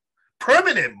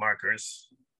 permanent markers,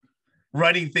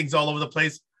 writing things all over the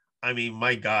place. I mean,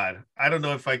 my God, I don't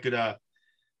know if I could, I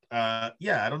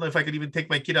don't know if I could even take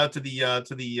my kid out to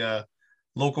the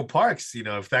local parks,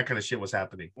 if that kind of shit was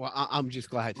happening. Well, I'm just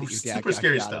glad that your dad super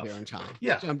scary got stuff out of there in time.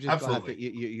 Yeah, I'm just absolutely.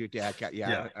 glad that your dad got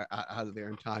out of there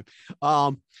in time.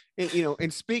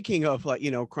 And speaking of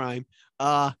crime,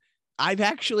 I've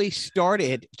actually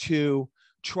started to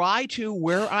try to,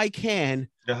 where I can.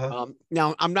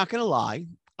 Now, I'm not going to lie.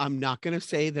 I'm not going to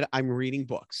say that I'm reading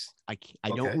books. I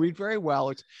don't read very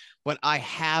well, but I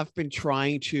have been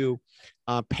trying to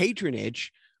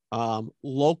patronage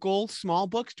local small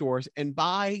bookstores and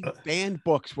buy banned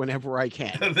books whenever I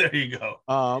can. There you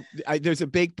go. There's a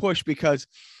big push because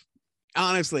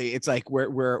honestly, it's like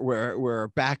we're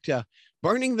back to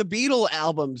burning the Beatle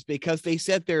albums because they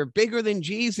said they're bigger than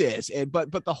Jesus.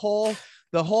 But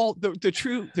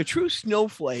the true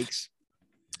snowflakes,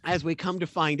 as we come to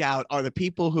find out, are the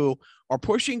people who are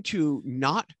pushing to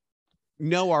not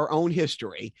know our own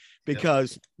history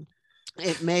because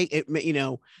it may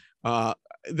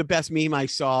the best meme I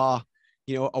saw,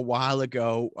 a while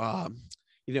ago,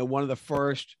 one of the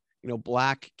first,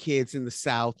 black kids in the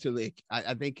South to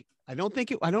I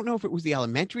don't know if it was the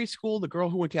elementary school, the girl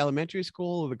who went to elementary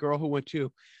school or the girl who went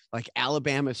to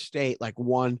Alabama State,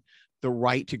 won the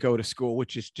right to go to school,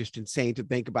 which is just insane to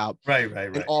think about. Right.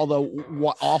 And all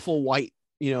the awful white,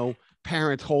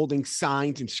 parents holding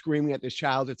signs and screaming at this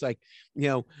child. It's like,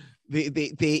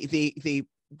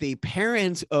 the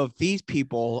parents of these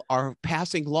people are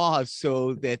passing laws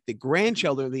so that the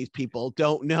grandchildren of these people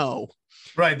don't know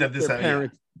that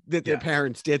their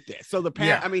parents did this. So the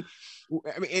parent,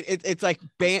 it's like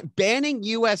banning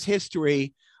U.S.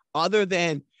 history, other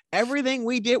than everything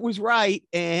we did was right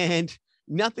and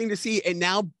nothing to see. And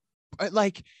now,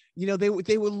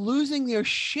 they were losing their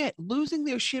shit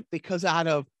because out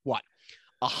of what,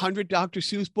 100 Dr.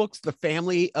 Seuss books, the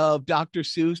family of Dr.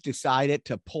 Seuss decided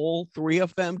to pull 3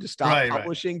 of them to stop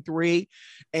publishing 3.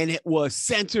 And it was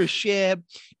censorship.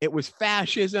 It was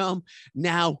fascism.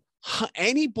 Now,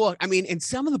 any book, I mean, in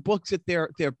some of the books that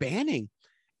they're banning,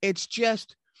 it's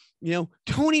just,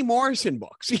 Toni Morrison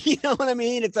books. You know what I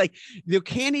mean? It's like, there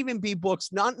can't even be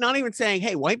books, not even saying,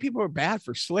 hey, white people are bad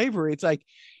for slavery. It's like,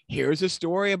 here's a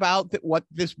story about what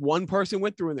this one person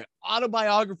went through in their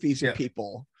autobiographies of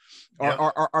people.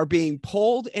 Are being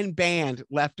pulled and banned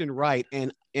left and right.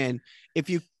 And if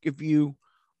you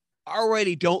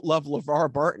already don't love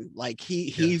LeVar Burton, like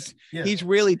he's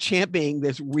really championing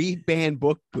this read ban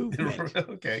book movement.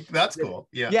 Okay, that's cool.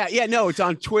 No, it's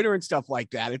on Twitter and stuff like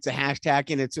that. It's a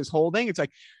hashtag and it's this whole thing. It's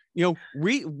like,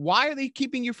 why are they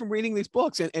keeping you from reading these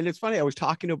books? And it's funny, I was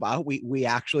talking about, we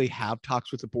actually have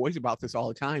talks with the boys about this all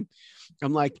the time.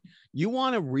 I'm like, you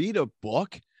want to read a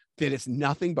book that is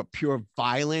nothing but pure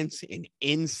violence and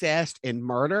incest and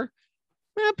murder?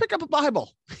 Pick up a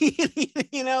Bible. Go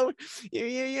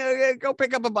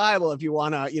pick up a Bible if you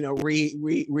want to,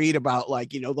 read about,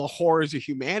 like, the horrors of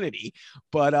humanity.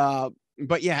 But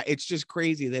yeah, it's just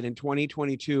crazy that in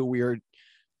 2022 we are,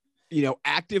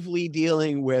 actively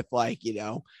dealing with, like,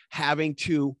 having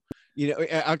to,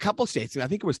 a couple states, I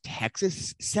think it was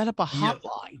Texas, set up a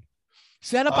hotline.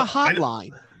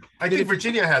 I think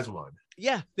Virginia has one.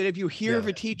 Yeah, that if you hear of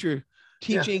a teacher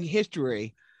teaching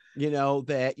history,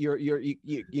 that you're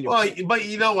well, but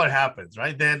you know what happens,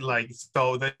 right? Then, like,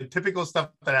 so the typical stuff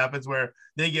that happens where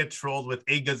they get trolled with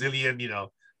a gazillion,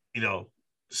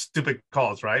 stupid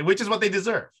calls, right? Which is what they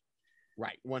deserve.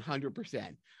 Right,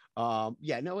 100%.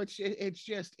 It's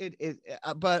just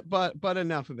but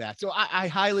enough of that. So I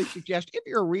highly suggest, if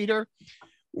you're a reader,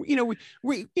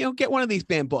 get one of these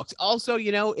banned books. Also,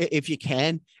 if you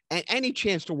can, and any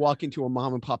chance to walk into a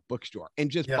mom and pop bookstore and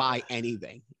just buy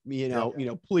anything,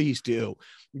 please do.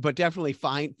 But definitely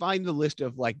find the list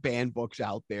of, like, banned books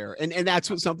out there. And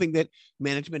that's something that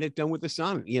management has done with the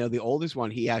son. The oldest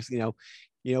one, he has,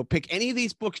 pick any of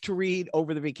these books to read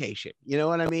over the vacation. You know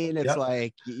what I mean? It's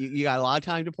like, you got a lot of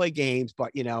time to play games,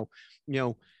 but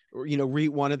read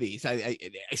one of these. I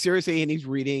seriously, and he's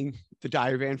reading The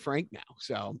Diary of Anne Frank now.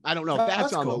 So I don't know if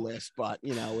that's on the list, but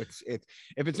it's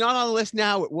if it's not on the list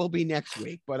now, it will be next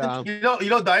week. But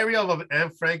Diary of Anne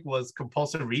Frank was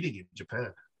compulsory reading in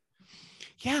Japan.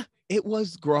 Yeah, it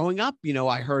was growing up.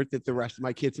 I heard that the rest of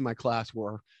my kids in my class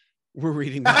were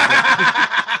reading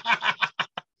that.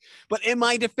 But in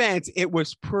my defense, it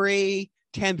was pre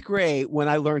 10th grade when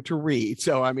I learned to read.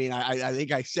 So, I mean, I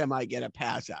think I semi get a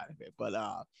pass out of it, but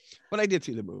I did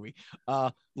see the movie.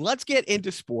 Let's get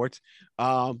into sports.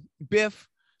 Biff,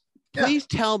 please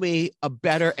tell me a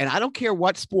better, and I don't care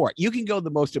what sport, you can go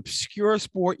the most obscure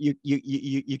sport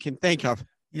you can think of.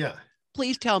 Yeah.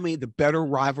 Please tell me the better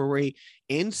rivalry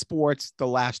in sports the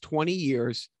last 20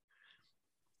 years,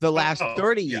 the last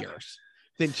 30 years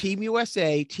than Team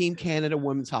USA, Team Canada,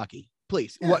 women's hockey.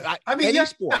 Please. Yeah.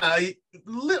 Sport.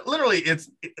 Literally, it's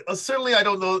certainly, I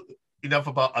don't know enough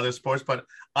about other sports, but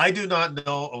I do not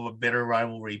know of a better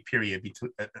rivalry period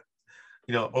between,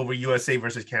 over USA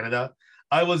versus Canada.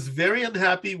 I was very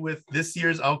unhappy with this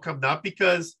year's outcome, not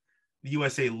because the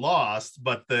USA lost,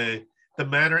 but the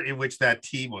manner in which that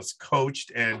team was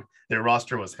coached and their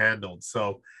roster was handled.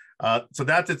 So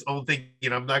that's its own thing.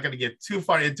 I'm not going to get too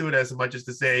far into it as much as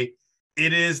to say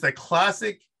it is the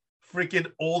classic freaking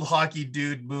old hockey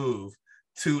dude move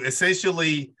to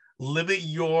essentially limit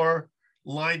your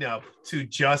lineup to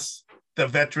just the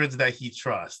veterans that he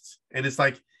trusts. And it's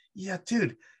like, yeah,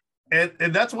 dude. And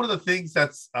that's one of the things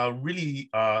that's really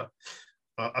a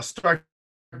stark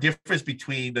difference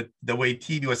between the way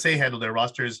Team USA handled their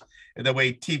rosters and the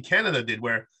way Team Canada did,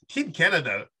 where Team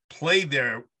Canada played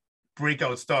their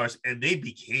breakout stars and they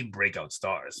became breakout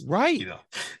stars. Right.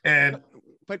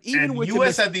 But even with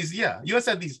US had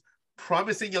these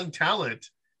promising young talent,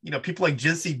 people like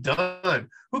Jinsey Dunn,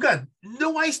 who got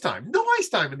no ice time in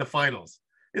the finals.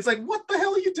 It's like, what the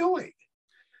hell are you doing?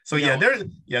 So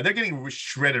they're getting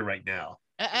shredded right now,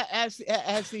 as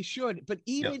they should. But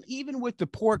even with the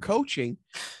poor coaching,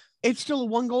 it's still a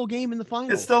 1-goal game in the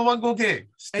finals. It's still a 1-goal game.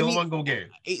 One goal game.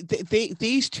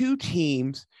 These two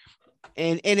teams,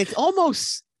 and it's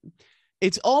almost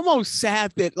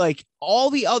sad that, like, all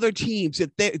the other teams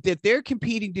that they're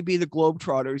competing to be the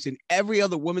Globetrotters, and every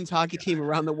other women's hockey team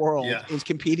around the world is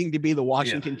competing to be the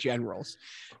Washington Generals.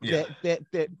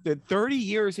 That 30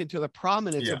 years into the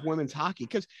prominence of women's hockey,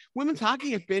 because women's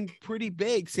hockey has been pretty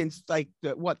big since, like,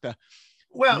 the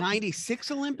Well,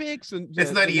 96 Olympics and it's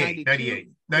the 98, 92,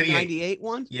 98. 98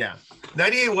 one. Yeah.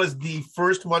 98 was the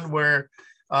first one where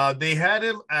they had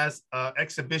it as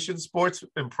exhibition sports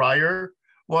in prior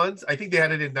ones. I think they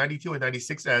had it in 92 and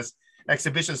 96 as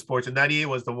exhibition sports, and 98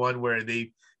 was the one where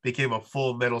they became a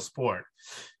full medal sport.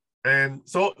 And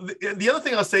so the other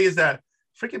thing I'll say is that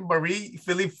freaking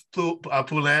Marie-Philippe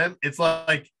Poulin, it's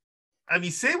like, I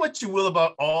mean, say what you will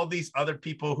about all these other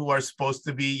people who are supposed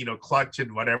to be, you know, clutch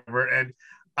and whatever. And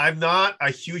I'm not a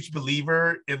huge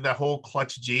believer in the whole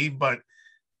clutch gene, but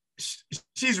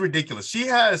she's ridiculous. She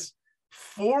has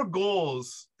 4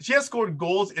 goals. She has scored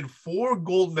goals in 4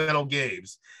 gold medal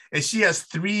games, and she has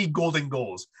 3 golden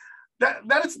goals.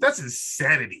 That's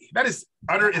insanity. That is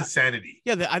utter insanity.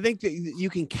 Yeah, I think that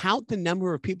you can count the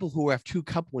number of people who have 2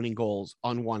 cup winning goals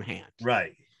on one hand.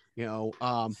 Right. You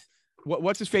know,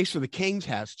 what's his face for the Kings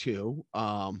has 2.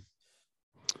 Oh,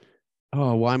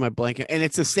 why am I blanking? And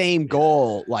it's the same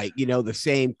goal, like, you know, the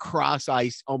same cross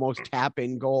ice, almost tap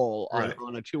in goal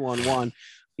on a 2-on-1.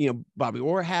 You know, Bobby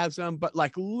Orr has them, but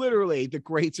like literally the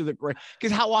greats of the great.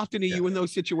 Because how often are you in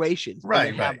those situations?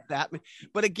 Right. That,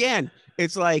 but again,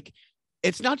 it's like,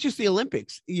 it's not just the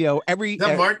Olympics. You know,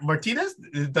 Martinez?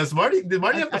 Did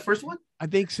Marty have the first one? I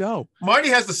think so. Marty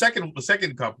has the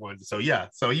second cup one. So yeah.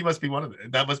 So he must be one of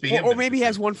them. That must be him. Or maybe he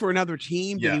has one for another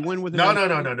team. Did he win with No.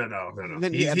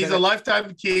 He's a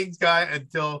lifetime Kings guy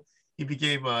until he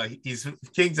became he's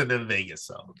Kings and then Vegas.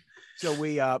 So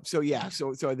I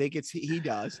think he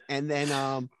does. And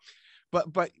then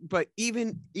but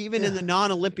even in the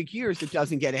non-Olympic years, it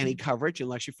doesn't get any coverage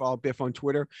unless you follow Biff on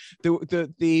Twitter.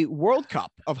 The World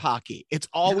Cup of hockey, it's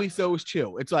always those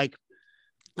 2. It's like,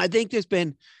 I think there's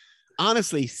been,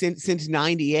 honestly, since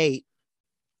 98,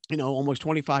 you know, almost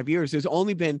 25 years, there's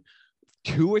only been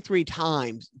 2 or 3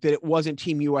 times that it wasn't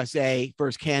Team USA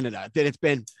versus Canada, that it's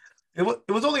been. It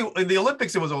was only in the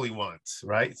Olympics. It was only once,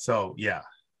 right? So yeah.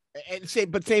 And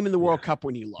same in the World Cup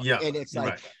when you look, and it's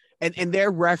like, and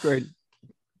their record.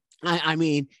 I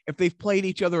mean, if they've played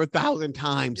each other 1,000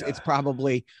 times, it's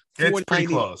probably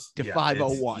 490 to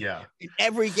 501 in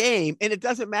every game. And it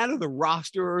doesn't matter the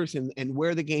rosters and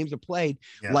where the games are played,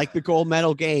 like the gold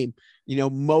medal game. You know,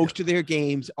 most of their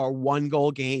games are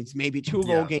 1-goal games, maybe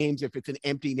 2-goal games if it's an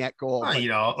empty net goal. You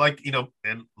know, like, you know,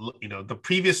 and, you know, the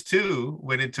previous 2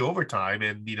 went into overtime,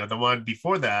 and, you know, the one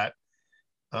before that,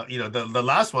 you know, the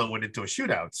last one went into a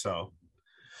shootout. So.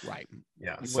 Right.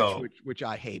 Yeah. Which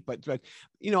I hate, but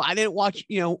you know, I didn't watch,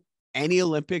 you know, any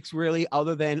Olympics really,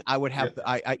 other than I would have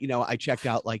I checked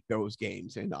out like those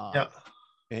games and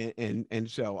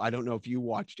so I don't know if you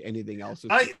watched anything else.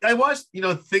 I watched, you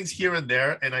know, things here and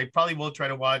there, and I probably will try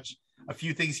to watch a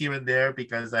few things here and there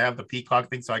because I have the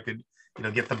Peacock thing, so I could, you know,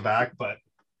 get them back. But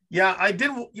yeah, I did,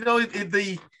 you know,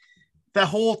 the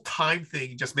whole time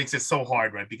thing just makes it so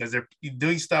hard, right? Because they're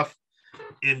doing stuff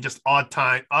in just odd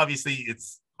time. Obviously,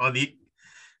 it's on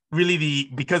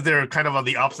because they're kind of on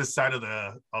the opposite side of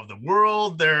the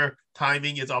world. Their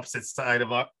timing is opposite side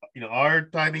of our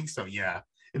timing. So yeah,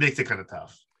 it makes it kind of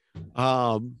tough.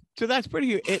 So that's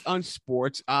pretty it on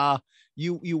sports.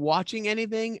 You watching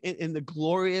anything in the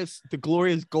glorious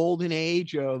golden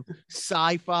age of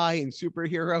sci-fi and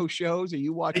superhero shows? Are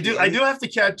you watching? I do have to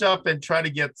catch up and try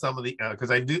to get some of the because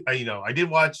I did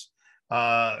watch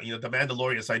you know, The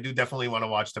Mandalorian, so I do definitely want to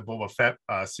watch the Boba Fett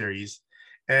series.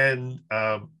 And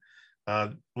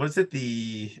what is it?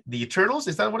 The Eternals?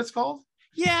 Is that what it's called?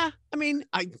 Yeah, I mean,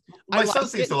 my son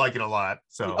seems to like it a lot.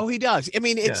 So he does. I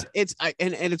mean,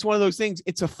 it's one of those things.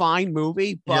 It's a fine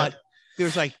movie, but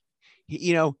there's like,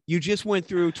 you know, you just went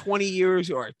through 20 years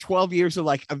or 12 years of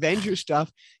like Avengers stuff.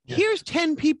 Here's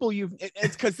 10 people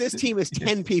it's because this team is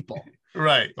 10 people.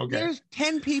 Right. Okay. There's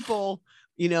 10 people,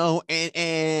 you know,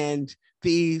 and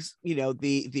these, you know,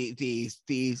 these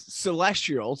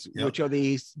celestials, which are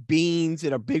these beings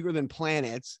that are bigger than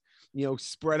planets, you know,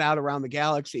 spread out around the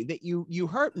galaxy that you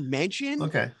heard mentioned.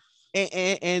 Okay.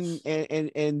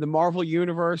 And the Marvel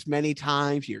universe many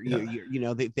times. You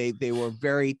know, they were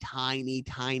very tiny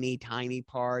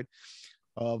part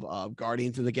of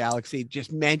Guardians of the Galaxy,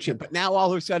 just mentioned. But now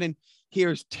all of a sudden,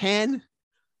 here's 10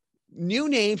 new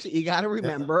names that you got to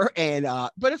remember, and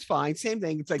but it's fine. Same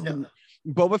thing. It's like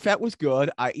Boba Fett was good.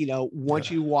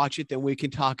 Once you watch it, then we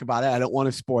can talk about it. I don't want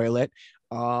to spoil it.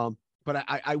 But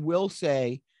I will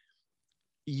say,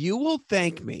 you will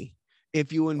thank me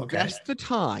if you invest the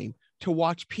time to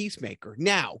watch Peacemaker.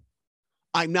 Now,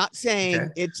 I'm not saying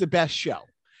it's the best show.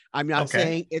 I'm not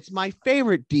saying it's my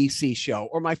favorite DC show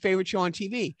or my favorite show on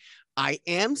TV. I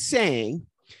am saying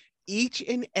each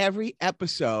and every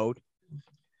episode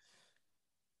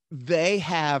they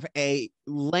have a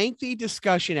lengthy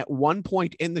discussion at one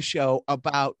point in the show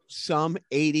about some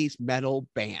 80s metal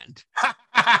band.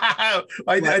 I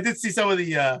did see some of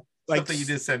the Like stuff that you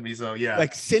did send me. So yeah,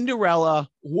 like Cinderella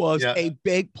was Yeah. a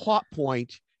big plot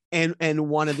point in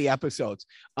one of the episodes.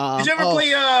 did you ever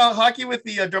play hockey with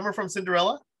the drummer from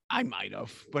Cinderella? I might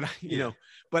have, but you Yeah. know,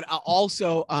 but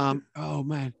also, oh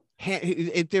man,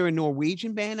 they're a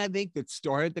Norwegian band, I think, that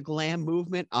started the glam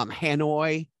movement.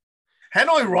 Hanoi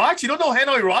Rocks. You don't know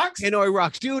Hanoi Rocks? Hanoi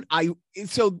Rocks, dude.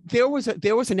 So there was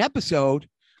an episode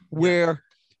where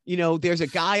you know there's a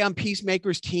guy on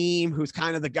Peacemaker's team who's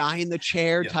kind of the guy in the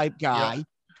chair type guy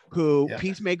who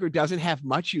Peacemaker doesn't have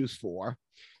much use for,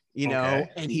 you know,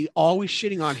 and he always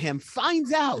shitting on him.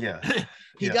 Finds out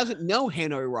he doesn't know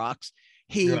Hanoi Rocks.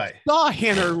 He saw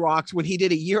Hanoi Rocks when he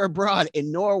did a year abroad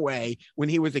in Norway when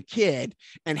he was a kid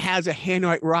and has a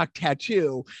Hanoi Rock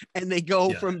tattoo. And they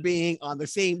go from being on the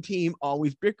same team,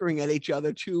 always bickering at each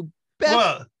other, to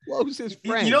best closest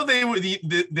friends. You know,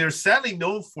 they're sadly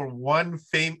known for one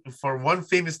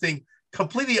famous thing,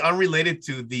 completely unrelated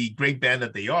to the great band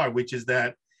that they are, which is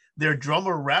that their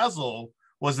drummer Razzle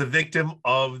was a victim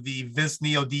of the Vince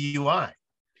Neil DUI.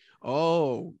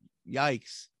 Oh,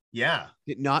 yikes. Yeah,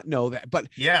 did not know that, but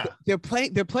they're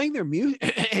playing their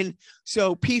music, and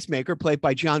so Peacemaker, played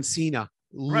by John Cena,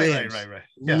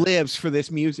 lives for this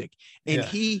music, and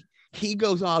he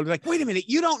goes on like, wait a minute,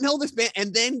 you don't know this band,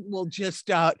 and then we'll just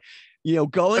start, you know,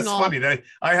 going That's on. Funny that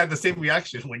I had the same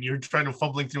reaction when you're trying to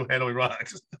fumbling through Hanoi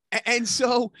Rocks, and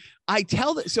so I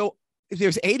tell that. So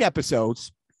there's 8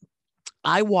 episodes.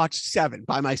 I watched 7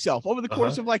 by myself over the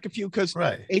course of like a few, because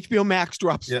HBO Max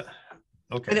drops. Yeah.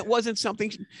 Okay. And it wasn't something,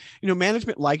 you know,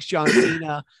 management likes John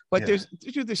Cena, but there's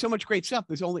so much great stuff.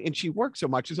 And she works so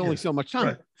much. There's only so much time.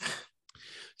 Right.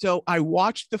 So I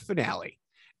watched the finale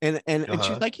and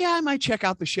she's like, yeah, I might check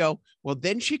out the show. Well,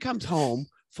 then she comes home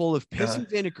full of piss and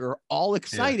vinegar, all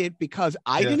excited because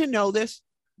I didn't know this.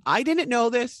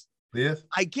 Yeah.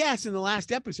 I guess in the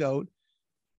last episode,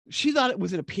 she thought it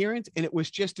was an appearance and it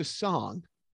was just a song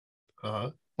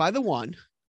by the one,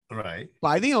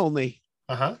 by the only,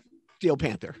 Steel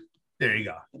Panther. There you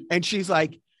go. And she's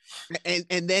like,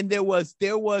 and then there was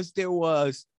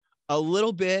a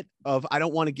little bit of, I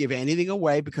don't want to give anything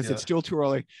away because it's still too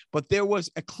early, but there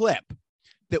was a clip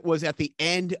that was at the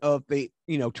end of the,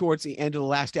 you know, towards the end of the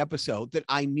last episode that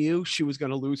I knew she was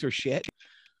going to lose her shit.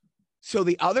 So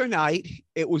the other night,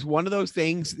 it was one of those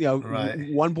things, you know,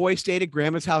 one boy stayed at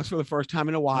grandma's house for the first time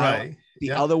in a while.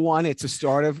 The other one, it's a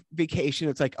start of vacation.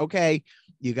 It's like, okay,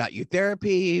 you got your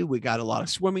therapy. We got a lot of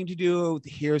swimming to do.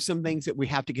 Here's some things that we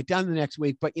have to get done the next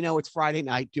week. But, you know, it's Friday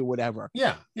night, do whatever.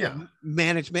 Yeah.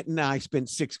 Management and I spent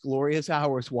 6 glorious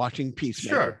hours watching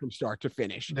Peacemaker from start to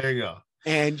finish. There you go.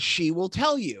 And she will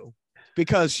tell you,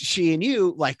 because she and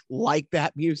you like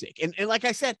that music. And like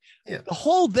I said, the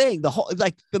whole thing,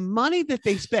 like the money that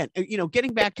they spent, you know,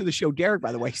 getting back to the show, Derek,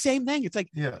 by the way, same thing. It's like,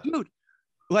 dude,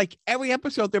 like every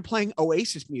episode they're playing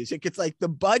Oasis music. It's like the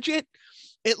budget,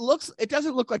 it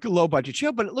doesn't look like a low budget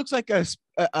show, but it looks like a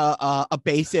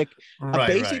basic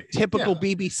typical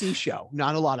BBC show.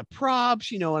 Not a lot of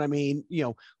props, you know what I mean? You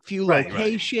know, few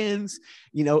locations,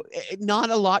 you know,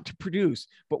 not a lot to produce,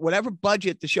 but whatever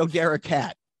budget the show Derek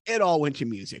had, it all went to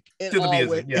music.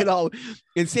 It all,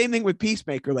 and same thing with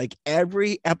Peacemaker. Like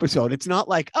every episode, it's not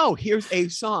like, oh, here's a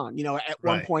song, you know, at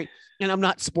one point, and I'm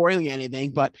not spoiling anything,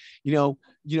 but you know,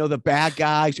 the bad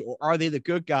guys, or are they the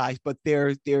good guys? But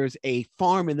there's a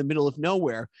farm in the middle of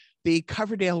nowhere, the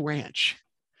Coverdale Ranch.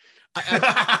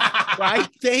 Right?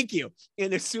 Thank you.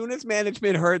 And as soon as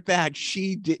management heard that,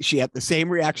 she had the same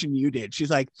reaction you did.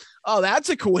 She's like, oh, that's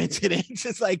a coincidence.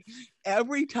 It's like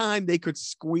every time they could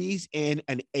squeeze in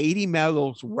an 80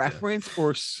 Metals reference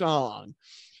or song,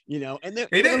 you know, and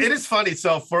it is funny.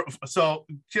 So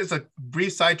just a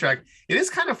brief sidetrack. It is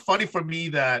kind of funny for me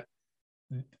that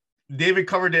David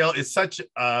Coverdale is such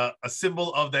a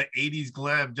symbol of the 80s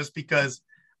glam, just because,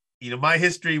 you know, my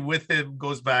history with him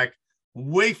goes back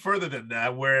way further than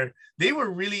that, where they were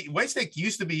really, Whitesnake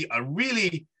used to be a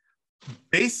really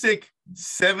basic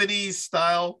 70s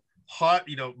style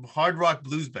hard rock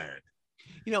blues band.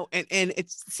 You know, and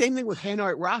it's the same thing with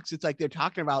Hanoi Rocks. It's like they're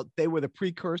talking about they were the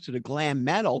precursor to glam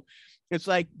metal. It's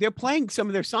like they're playing some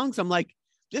of their songs. I'm like,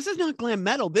 this is not glam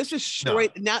metal. This is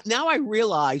straight. No. Now I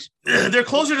realize they're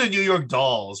closer to New York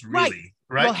Dolls, really.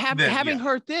 Right. Well, having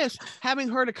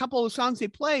heard a couple of songs they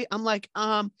play, I'm like,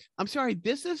 I'm sorry,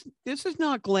 this is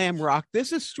not glam rock.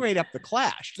 This is straight up the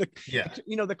Clash.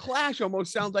 You know, the Clash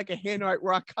almost sounds like a Hanoi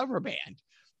Rock cover band.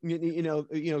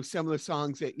 some of the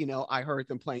songs that I heard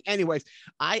them playing. Anyways,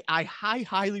 I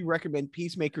highly recommend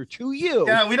Peacemaker to you.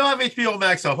 Yeah, we don't have HBO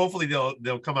Max, so hopefully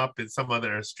they'll come up in some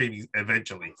other streaming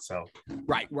eventually. So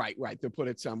right. They'll put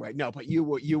it somewhere. No, but you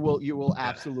will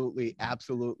absolutely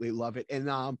love it.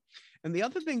 And the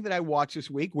other thing that I watched this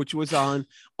week, which was on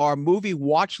our movie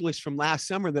watch list from last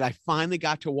summer that I finally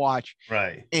got to watch,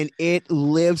 right, and it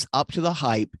lives up to the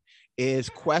hype, is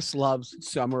Questlove's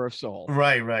Summer of Soul.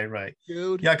 Right.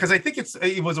 Dude. Yeah, because I think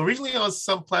it was originally on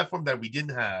some platform that we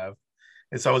didn't have.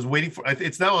 And so I was waiting for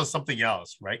it's now on something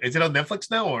else, right? Is it on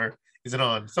Netflix now, or is it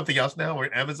on something else now,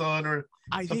 or Amazon or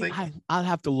something? I'll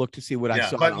have to look to see what I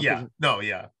saw. But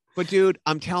But dude,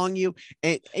 I'm telling you,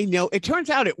 and it turns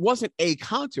out it wasn't a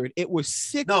concert, it was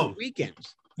 6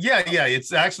 weekends. Yeah.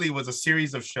 It was a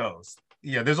series of shows.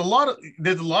 Yeah, there's a lot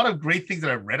of great things that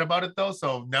I've read about it though.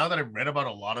 So now that I've read about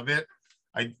a lot of it,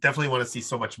 I definitely want to see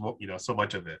so much more, so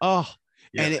much of it. Oh,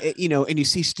 yeah. And and you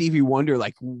see Stevie Wonder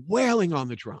like wailing on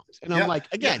the drums, and I'm like,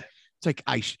 again, it's like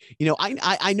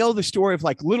I know the story of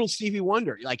like little Stevie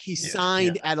Wonder, like he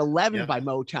signed at 11 by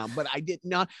Motown, but I did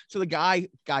not. So the guy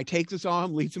takes his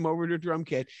arm, leads him over to a drum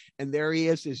kit, and there he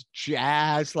is, this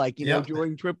jazz, like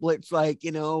during triplets, like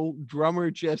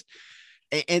drummer just.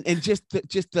 And just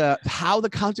the how the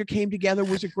concert came together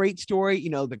was a great story.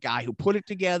 The guy who put it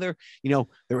together, the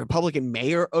Republican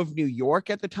mayor of New York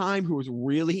at the time, who was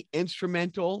really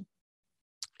instrumental.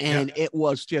 And it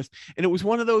was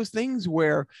one of those things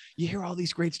where you hear all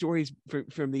these great stories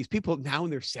from these people now in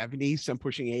their 70s, some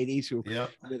pushing 80s, who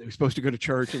they were supposed to go to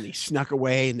church and they snuck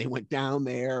away and they went down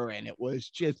there. And it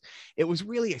was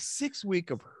really a 6 week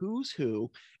of who's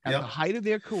who at the height of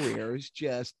their careers.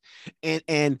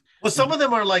 And some of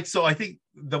them are like, so I think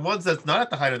the ones that's not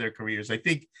at the height of their careers, I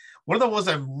think one of the ones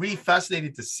I'm really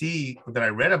fascinated to see that I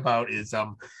read about is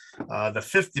the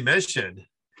Fifth Dimension.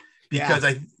 Because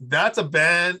that's a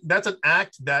band, that's an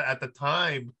act that at the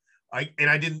time I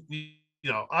didn't,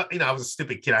 I was a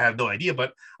stupid kid. I have no idea,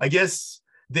 but I guess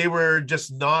they were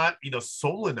just not,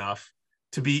 soul enough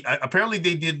to be, apparently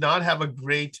they did not have a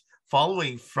great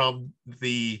following from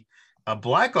the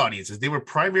black audiences. They were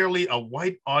primarily a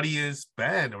white audience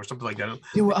band or something like that.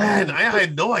 And I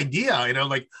had no idea. And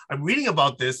I'm reading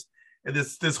about this and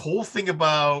this whole thing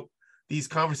about these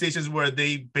conversations where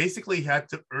they basically had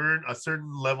to earn a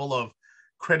certain level of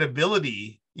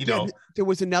credibility, There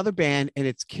was another band, and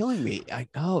it's killing me.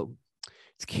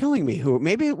 It's killing me. Who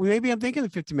maybe I'm thinking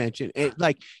of Fifth Dimension.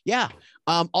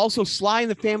 Also Sly and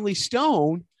the Family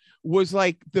Stone was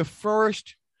like the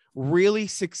first really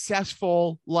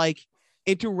successful like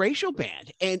interracial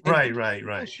band. And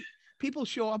right. People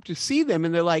show up to see them,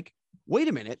 and they're like, wait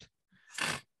a minute.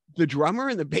 The drummer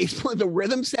and the bass player, the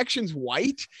rhythm section's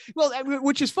white. Well,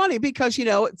 which is funny because,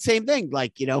 same thing,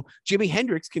 like, Jimi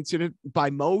Hendrix, considered by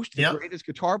most the greatest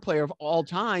guitar player of all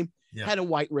time, had a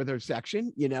white rhythm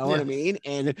section, what I mean?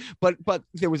 And, but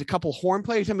there was a couple horn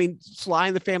players. I mean, Sly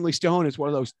and the Family Stone is one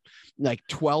of those like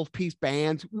 12-piece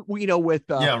bands, with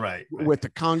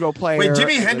the Congo player. Wait,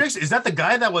 Jimi Hendrix, is that the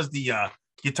guy that was the,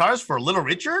 guitars for Little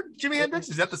Richard? Jimi Hendrix,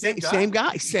 is that the same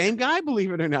guy? Same guy,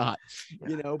 believe it or not.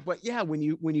 But when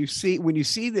you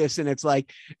see this, and it's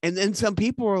like, and then some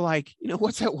people are like,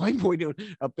 what's that white boy doing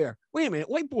up there? Wait a minute,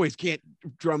 white boys can't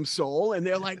drum soul. And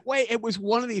they're like, wait, it was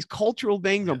one of these cultural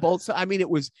things on both sides. I mean, it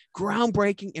was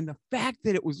groundbreaking, and the fact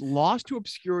that it was lost to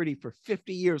obscurity for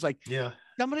 50 years, like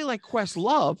somebody like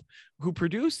Questlove, who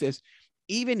produced this,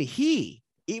 even he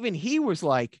was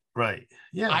like,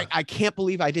 I can't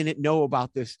believe I didn't know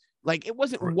about this. Like, it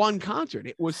wasn't one concert,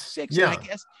 it was 6. And I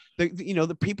guess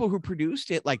the people who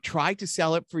produced it like tried to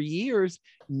sell it for years.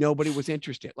 Nobody was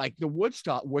interested. Like the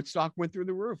Woodstock went through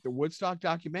the roof. The Woodstock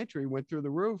documentary went through the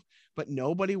roof, but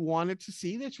nobody wanted to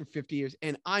see this for 50 years.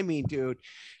 And I mean, dude,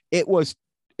 it was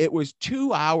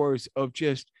 2 hours of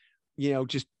just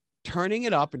turning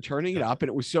it up, and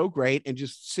it was so great. And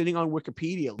just sitting on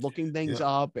Wikipedia, looking things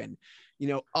up, and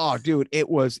dude, it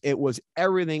was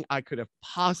everything I could have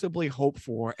possibly hoped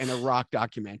for in a rock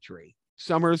documentary.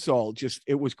 Summer of Soul,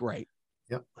 it was great.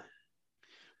 Yep.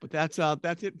 But that's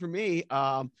it for me.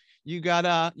 You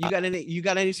got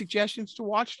any suggestions to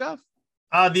watch stuff?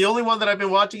 The only one that I've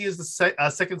been watching is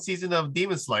the second season of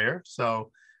Demon Slayer.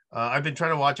 So I've been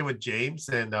trying to watch it with James,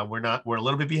 and we're a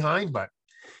little bit behind, but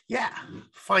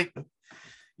fine.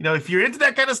 If you're into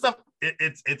that kind of stuff,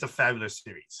 it's a fabulous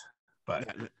series.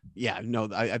 But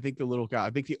I think the little guy,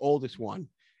 I think the oldest one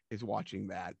is watching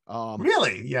that.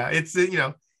 Really? Yeah, it's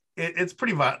it's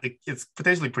pretty violent. It's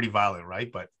potentially pretty violent,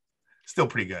 right? But still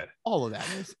pretty good. All of that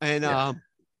is. And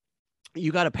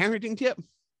you got a parenting tip?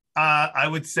 I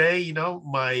would say,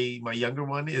 my younger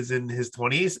one is in his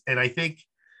 20s, and I think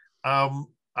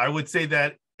I would say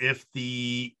that if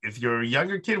your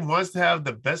younger kid wants to have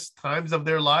the best times of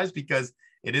their lives, because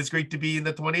it is great to be in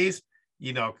the 20s,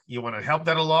 you know, you want to help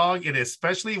that along, and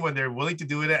especially when they're willing to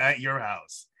do it at your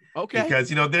house. Okay. Because,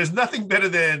 you know, there's nothing better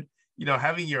than, you know,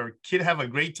 having your kid have a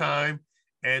great time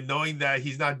and knowing that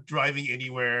he's not driving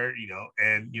anywhere, you know,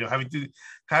 and, you know,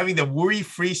 having the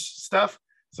worry-free stuff.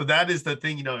 So that is the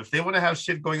thing, you know, if they want to have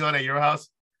shit going on at your house,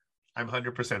 I'm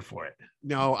 100% for it.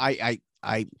 No,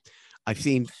 I've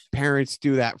seen parents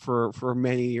do that for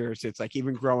many years. It's like,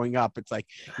 even growing up, it's like,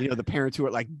 you know, the parents who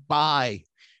are like, buy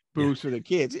booze for the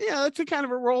kids. Yeah, it's a kind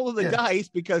of a roll of the dice,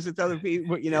 because it's other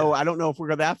people, you know. I don't know if we're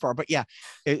going that far, but yeah,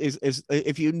 is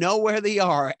if you know where they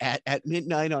are at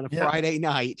midnight on a Friday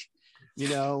night, you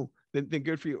know, then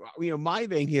good for you. You know, my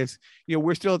thing is, you know,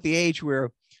 we're still at the age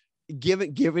where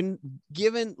given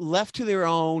left to their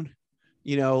own,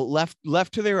 you know,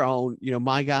 left to their own, you know,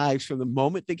 my guys, from the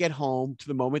moment they get home to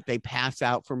the moment they pass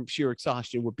out from sheer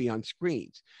exhaustion, would be on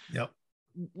screens. Yep.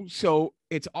 So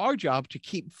it's our job to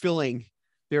keep filling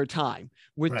their time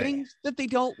with things that they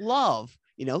don't love.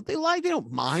 You know, they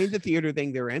don't mind the theater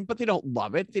thing they're in, but they don't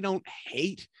love it. They don't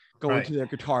hate going to their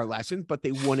guitar lessons, but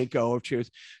they want to go of choose.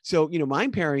 So, you know, my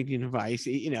parenting advice,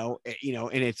 you know,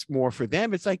 and it's more for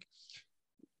them. It's like,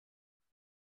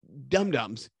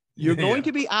 dum-dums, you're going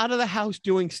to be out of the house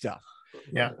doing stuff.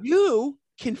 Yeah. You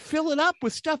can fill it up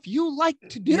with stuff you like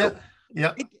to do.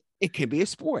 Yeah. It can be a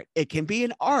sport. It can be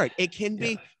an art. It can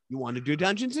be, you want to do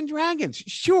Dungeons and Dragons?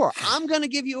 Sure, I'm going to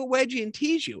give you a wedgie and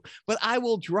tease you, but I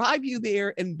will drive you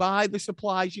there and buy the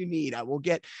supplies you need. I will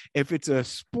get, if it's a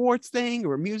sports thing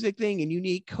or a music thing and you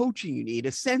need coaching, you need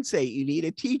a sensei, you need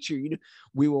a teacher, you know,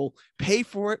 we will pay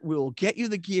for it. We will get you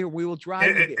the gear. We will drive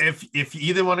you there. If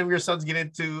either one of your sons get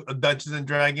into Dungeons and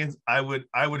Dragons, I would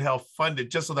help fund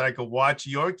it just so that I could watch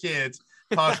your kids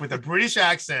talk with a British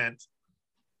accent.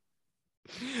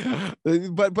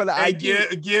 But I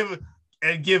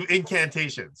give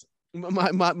incantations.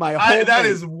 My whole that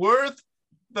is worth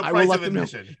the price of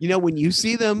admission. You know, when you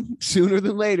see them sooner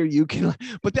than later, you can,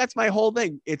 but that's my whole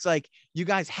thing. It's like, you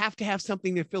guys have to have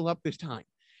something to fill up this time.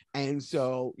 And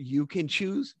so you can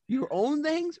choose your own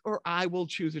things, or I will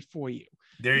choose it for you.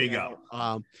 There you go.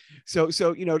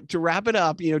 So, you know, to wrap it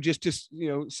up, you know, just to, you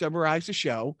know, summarize the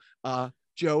show,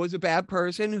 Joe is a bad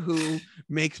person who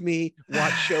makes me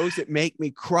watch shows that make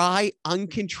me cry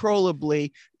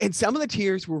uncontrollably. And some of the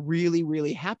tears were really,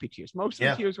 really happy tears. Most of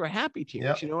the tears were happy tears.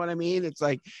 Yep. You know what I mean? It's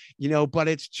like, you know, but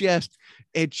it's just,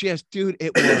 dude,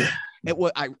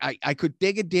 I could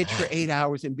dig a ditch for 8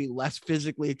 hours and be less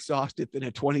physically exhausted than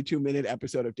a 22-minute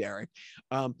episode of Derek.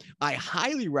 I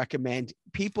highly recommend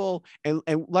people, and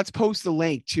let's post the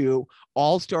link to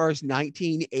All Stars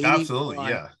 1980. Absolutely.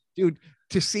 Yeah. Dude,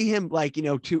 to see him, like, you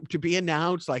know, to be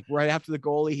announced like right after the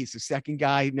goalie, he's the second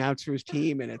guy announced for his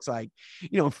team. And it's like,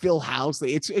 you know, Phil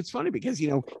Housley, it's funny because, you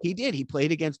know, he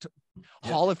played against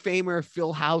Hall of Famer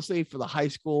Phil Housley for the high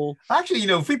school. Actually, you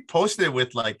know, if we posted it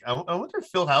with like, I wonder if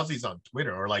Phil Housley's on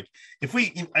Twitter, or like if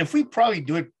we probably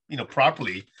do it, you know,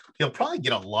 properly, he'll probably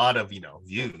get a lot of, you know,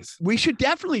 views. We should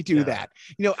definitely do that.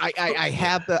 You know, I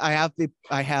have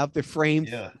the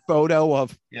framed photo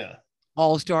of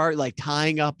All-Star, like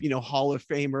tying up, you know, Hall of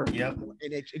Famer, and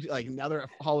it's like another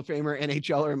Hall of Famer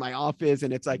NHLer in my office.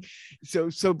 And it's like,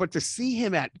 so, but to see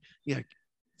him at, you know,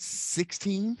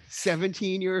 16,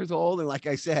 17 years old. And like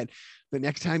I said, the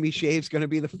next time he shaves going to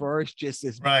be the first, just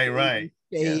this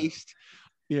faced,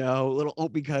 you know, little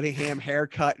Opie Cunningham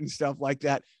haircut and stuff like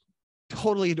that.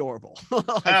 Totally adorable.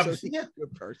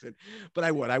 Good person. But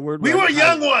I would. We were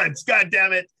young ones. God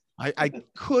damn it. I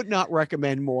could not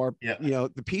recommend more, you know,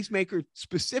 The Peacemaker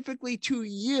specifically to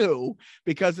you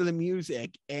because of the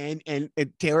music, and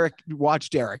Derek, watch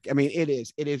Derek. I mean, it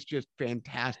is just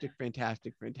fantastic.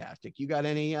 You got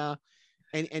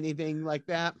anything like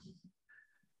that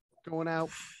going out?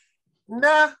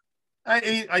 Nah,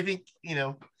 I think, you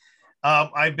know,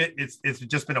 I bet it's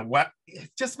just been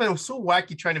so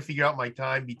wacky trying to figure out my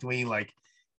time between, like,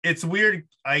 it's weird.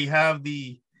 I'm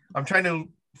trying to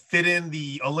fit in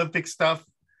the Olympic stuff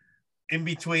in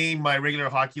between my regular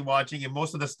hockey watching, and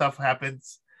most of the stuff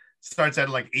starts at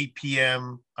like 8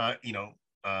 p.m.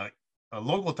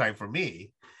 Local time for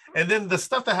me, and then the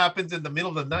stuff that happens in the middle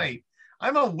of the night,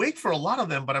 I'm awake for a lot of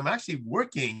them, but I'm actually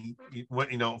working,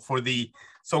 you know, for the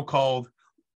so-called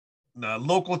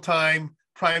local time,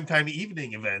 prime time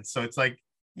evening events. So it's like,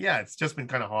 yeah, it's just been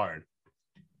kind of hard.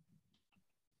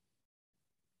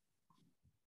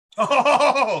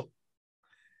 Oh,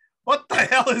 what the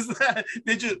hell is that?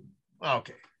 Did you?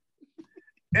 Okay.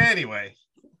 Anyway,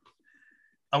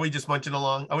 are we just munching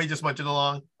along? All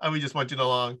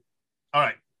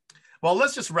right. Well,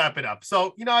 let's just wrap it up.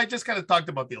 So, I just kind of talked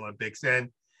about the Olympics, and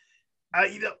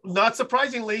not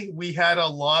surprisingly, we had a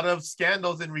lot of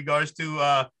scandals in regards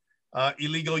to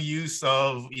illegal use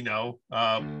of,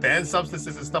 banned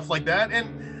substances and stuff like that.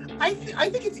 And I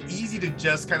think it's easy to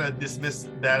just kind of dismiss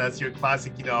that as your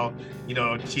classic,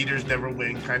 cheaters never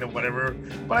win kind of whatever.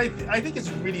 But I think it's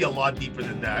really a lot deeper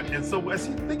than that. And so as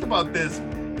you think about this,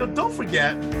 don't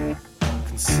forget.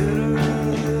 Consider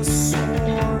this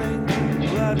warning,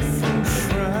 blood from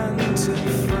friend to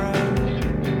friend.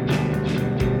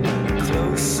 The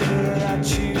closer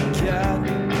that you get,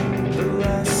 the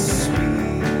less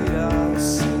sweet I'll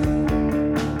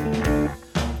sing.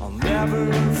 I'll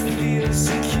never feel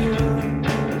secure in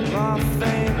my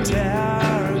faint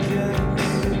arrogance.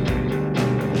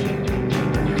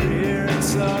 Rear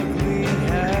its ugly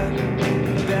head,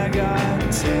 beg I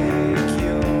take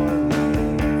your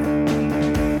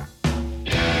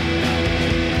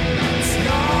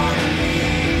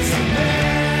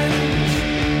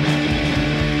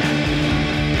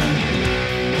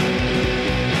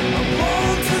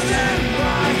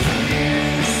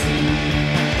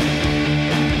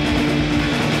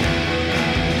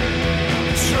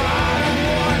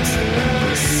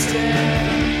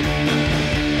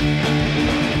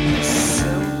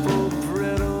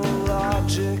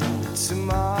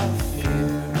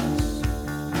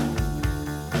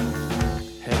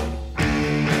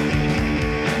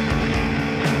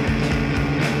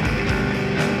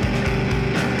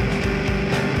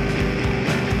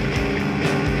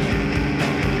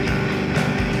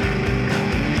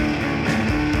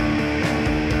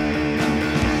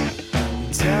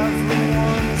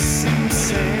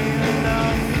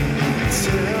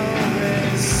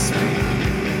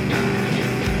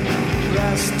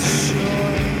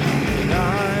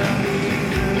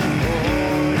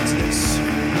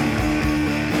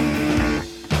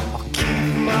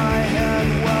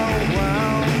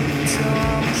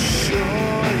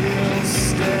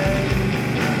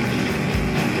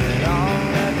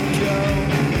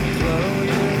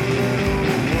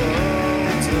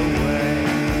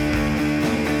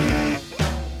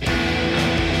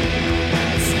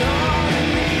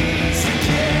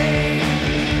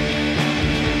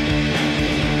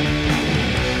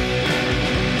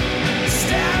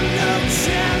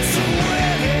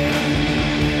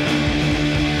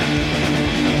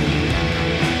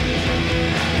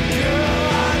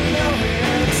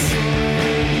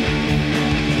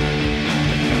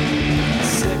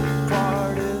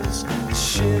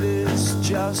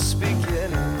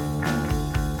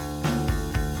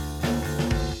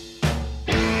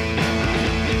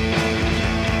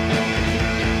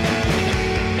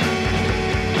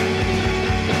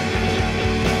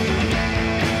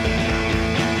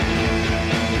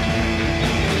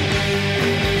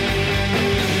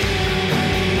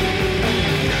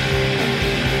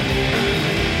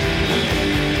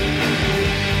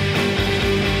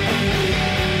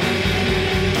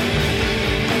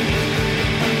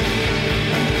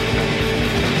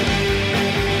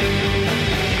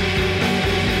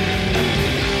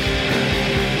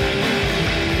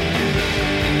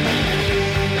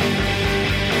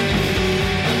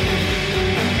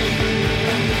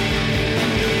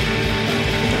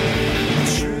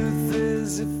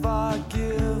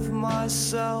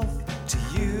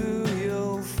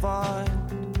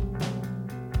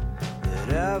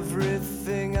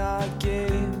everything I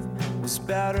gave was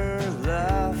better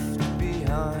left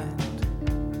behind.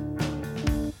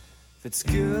 If it's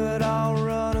good, I'll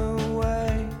run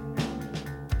away.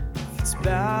 If it's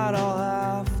bad, I'll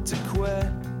have to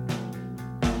quit.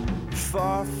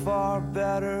 Far, far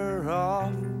better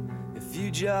off if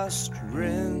you just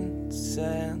rinse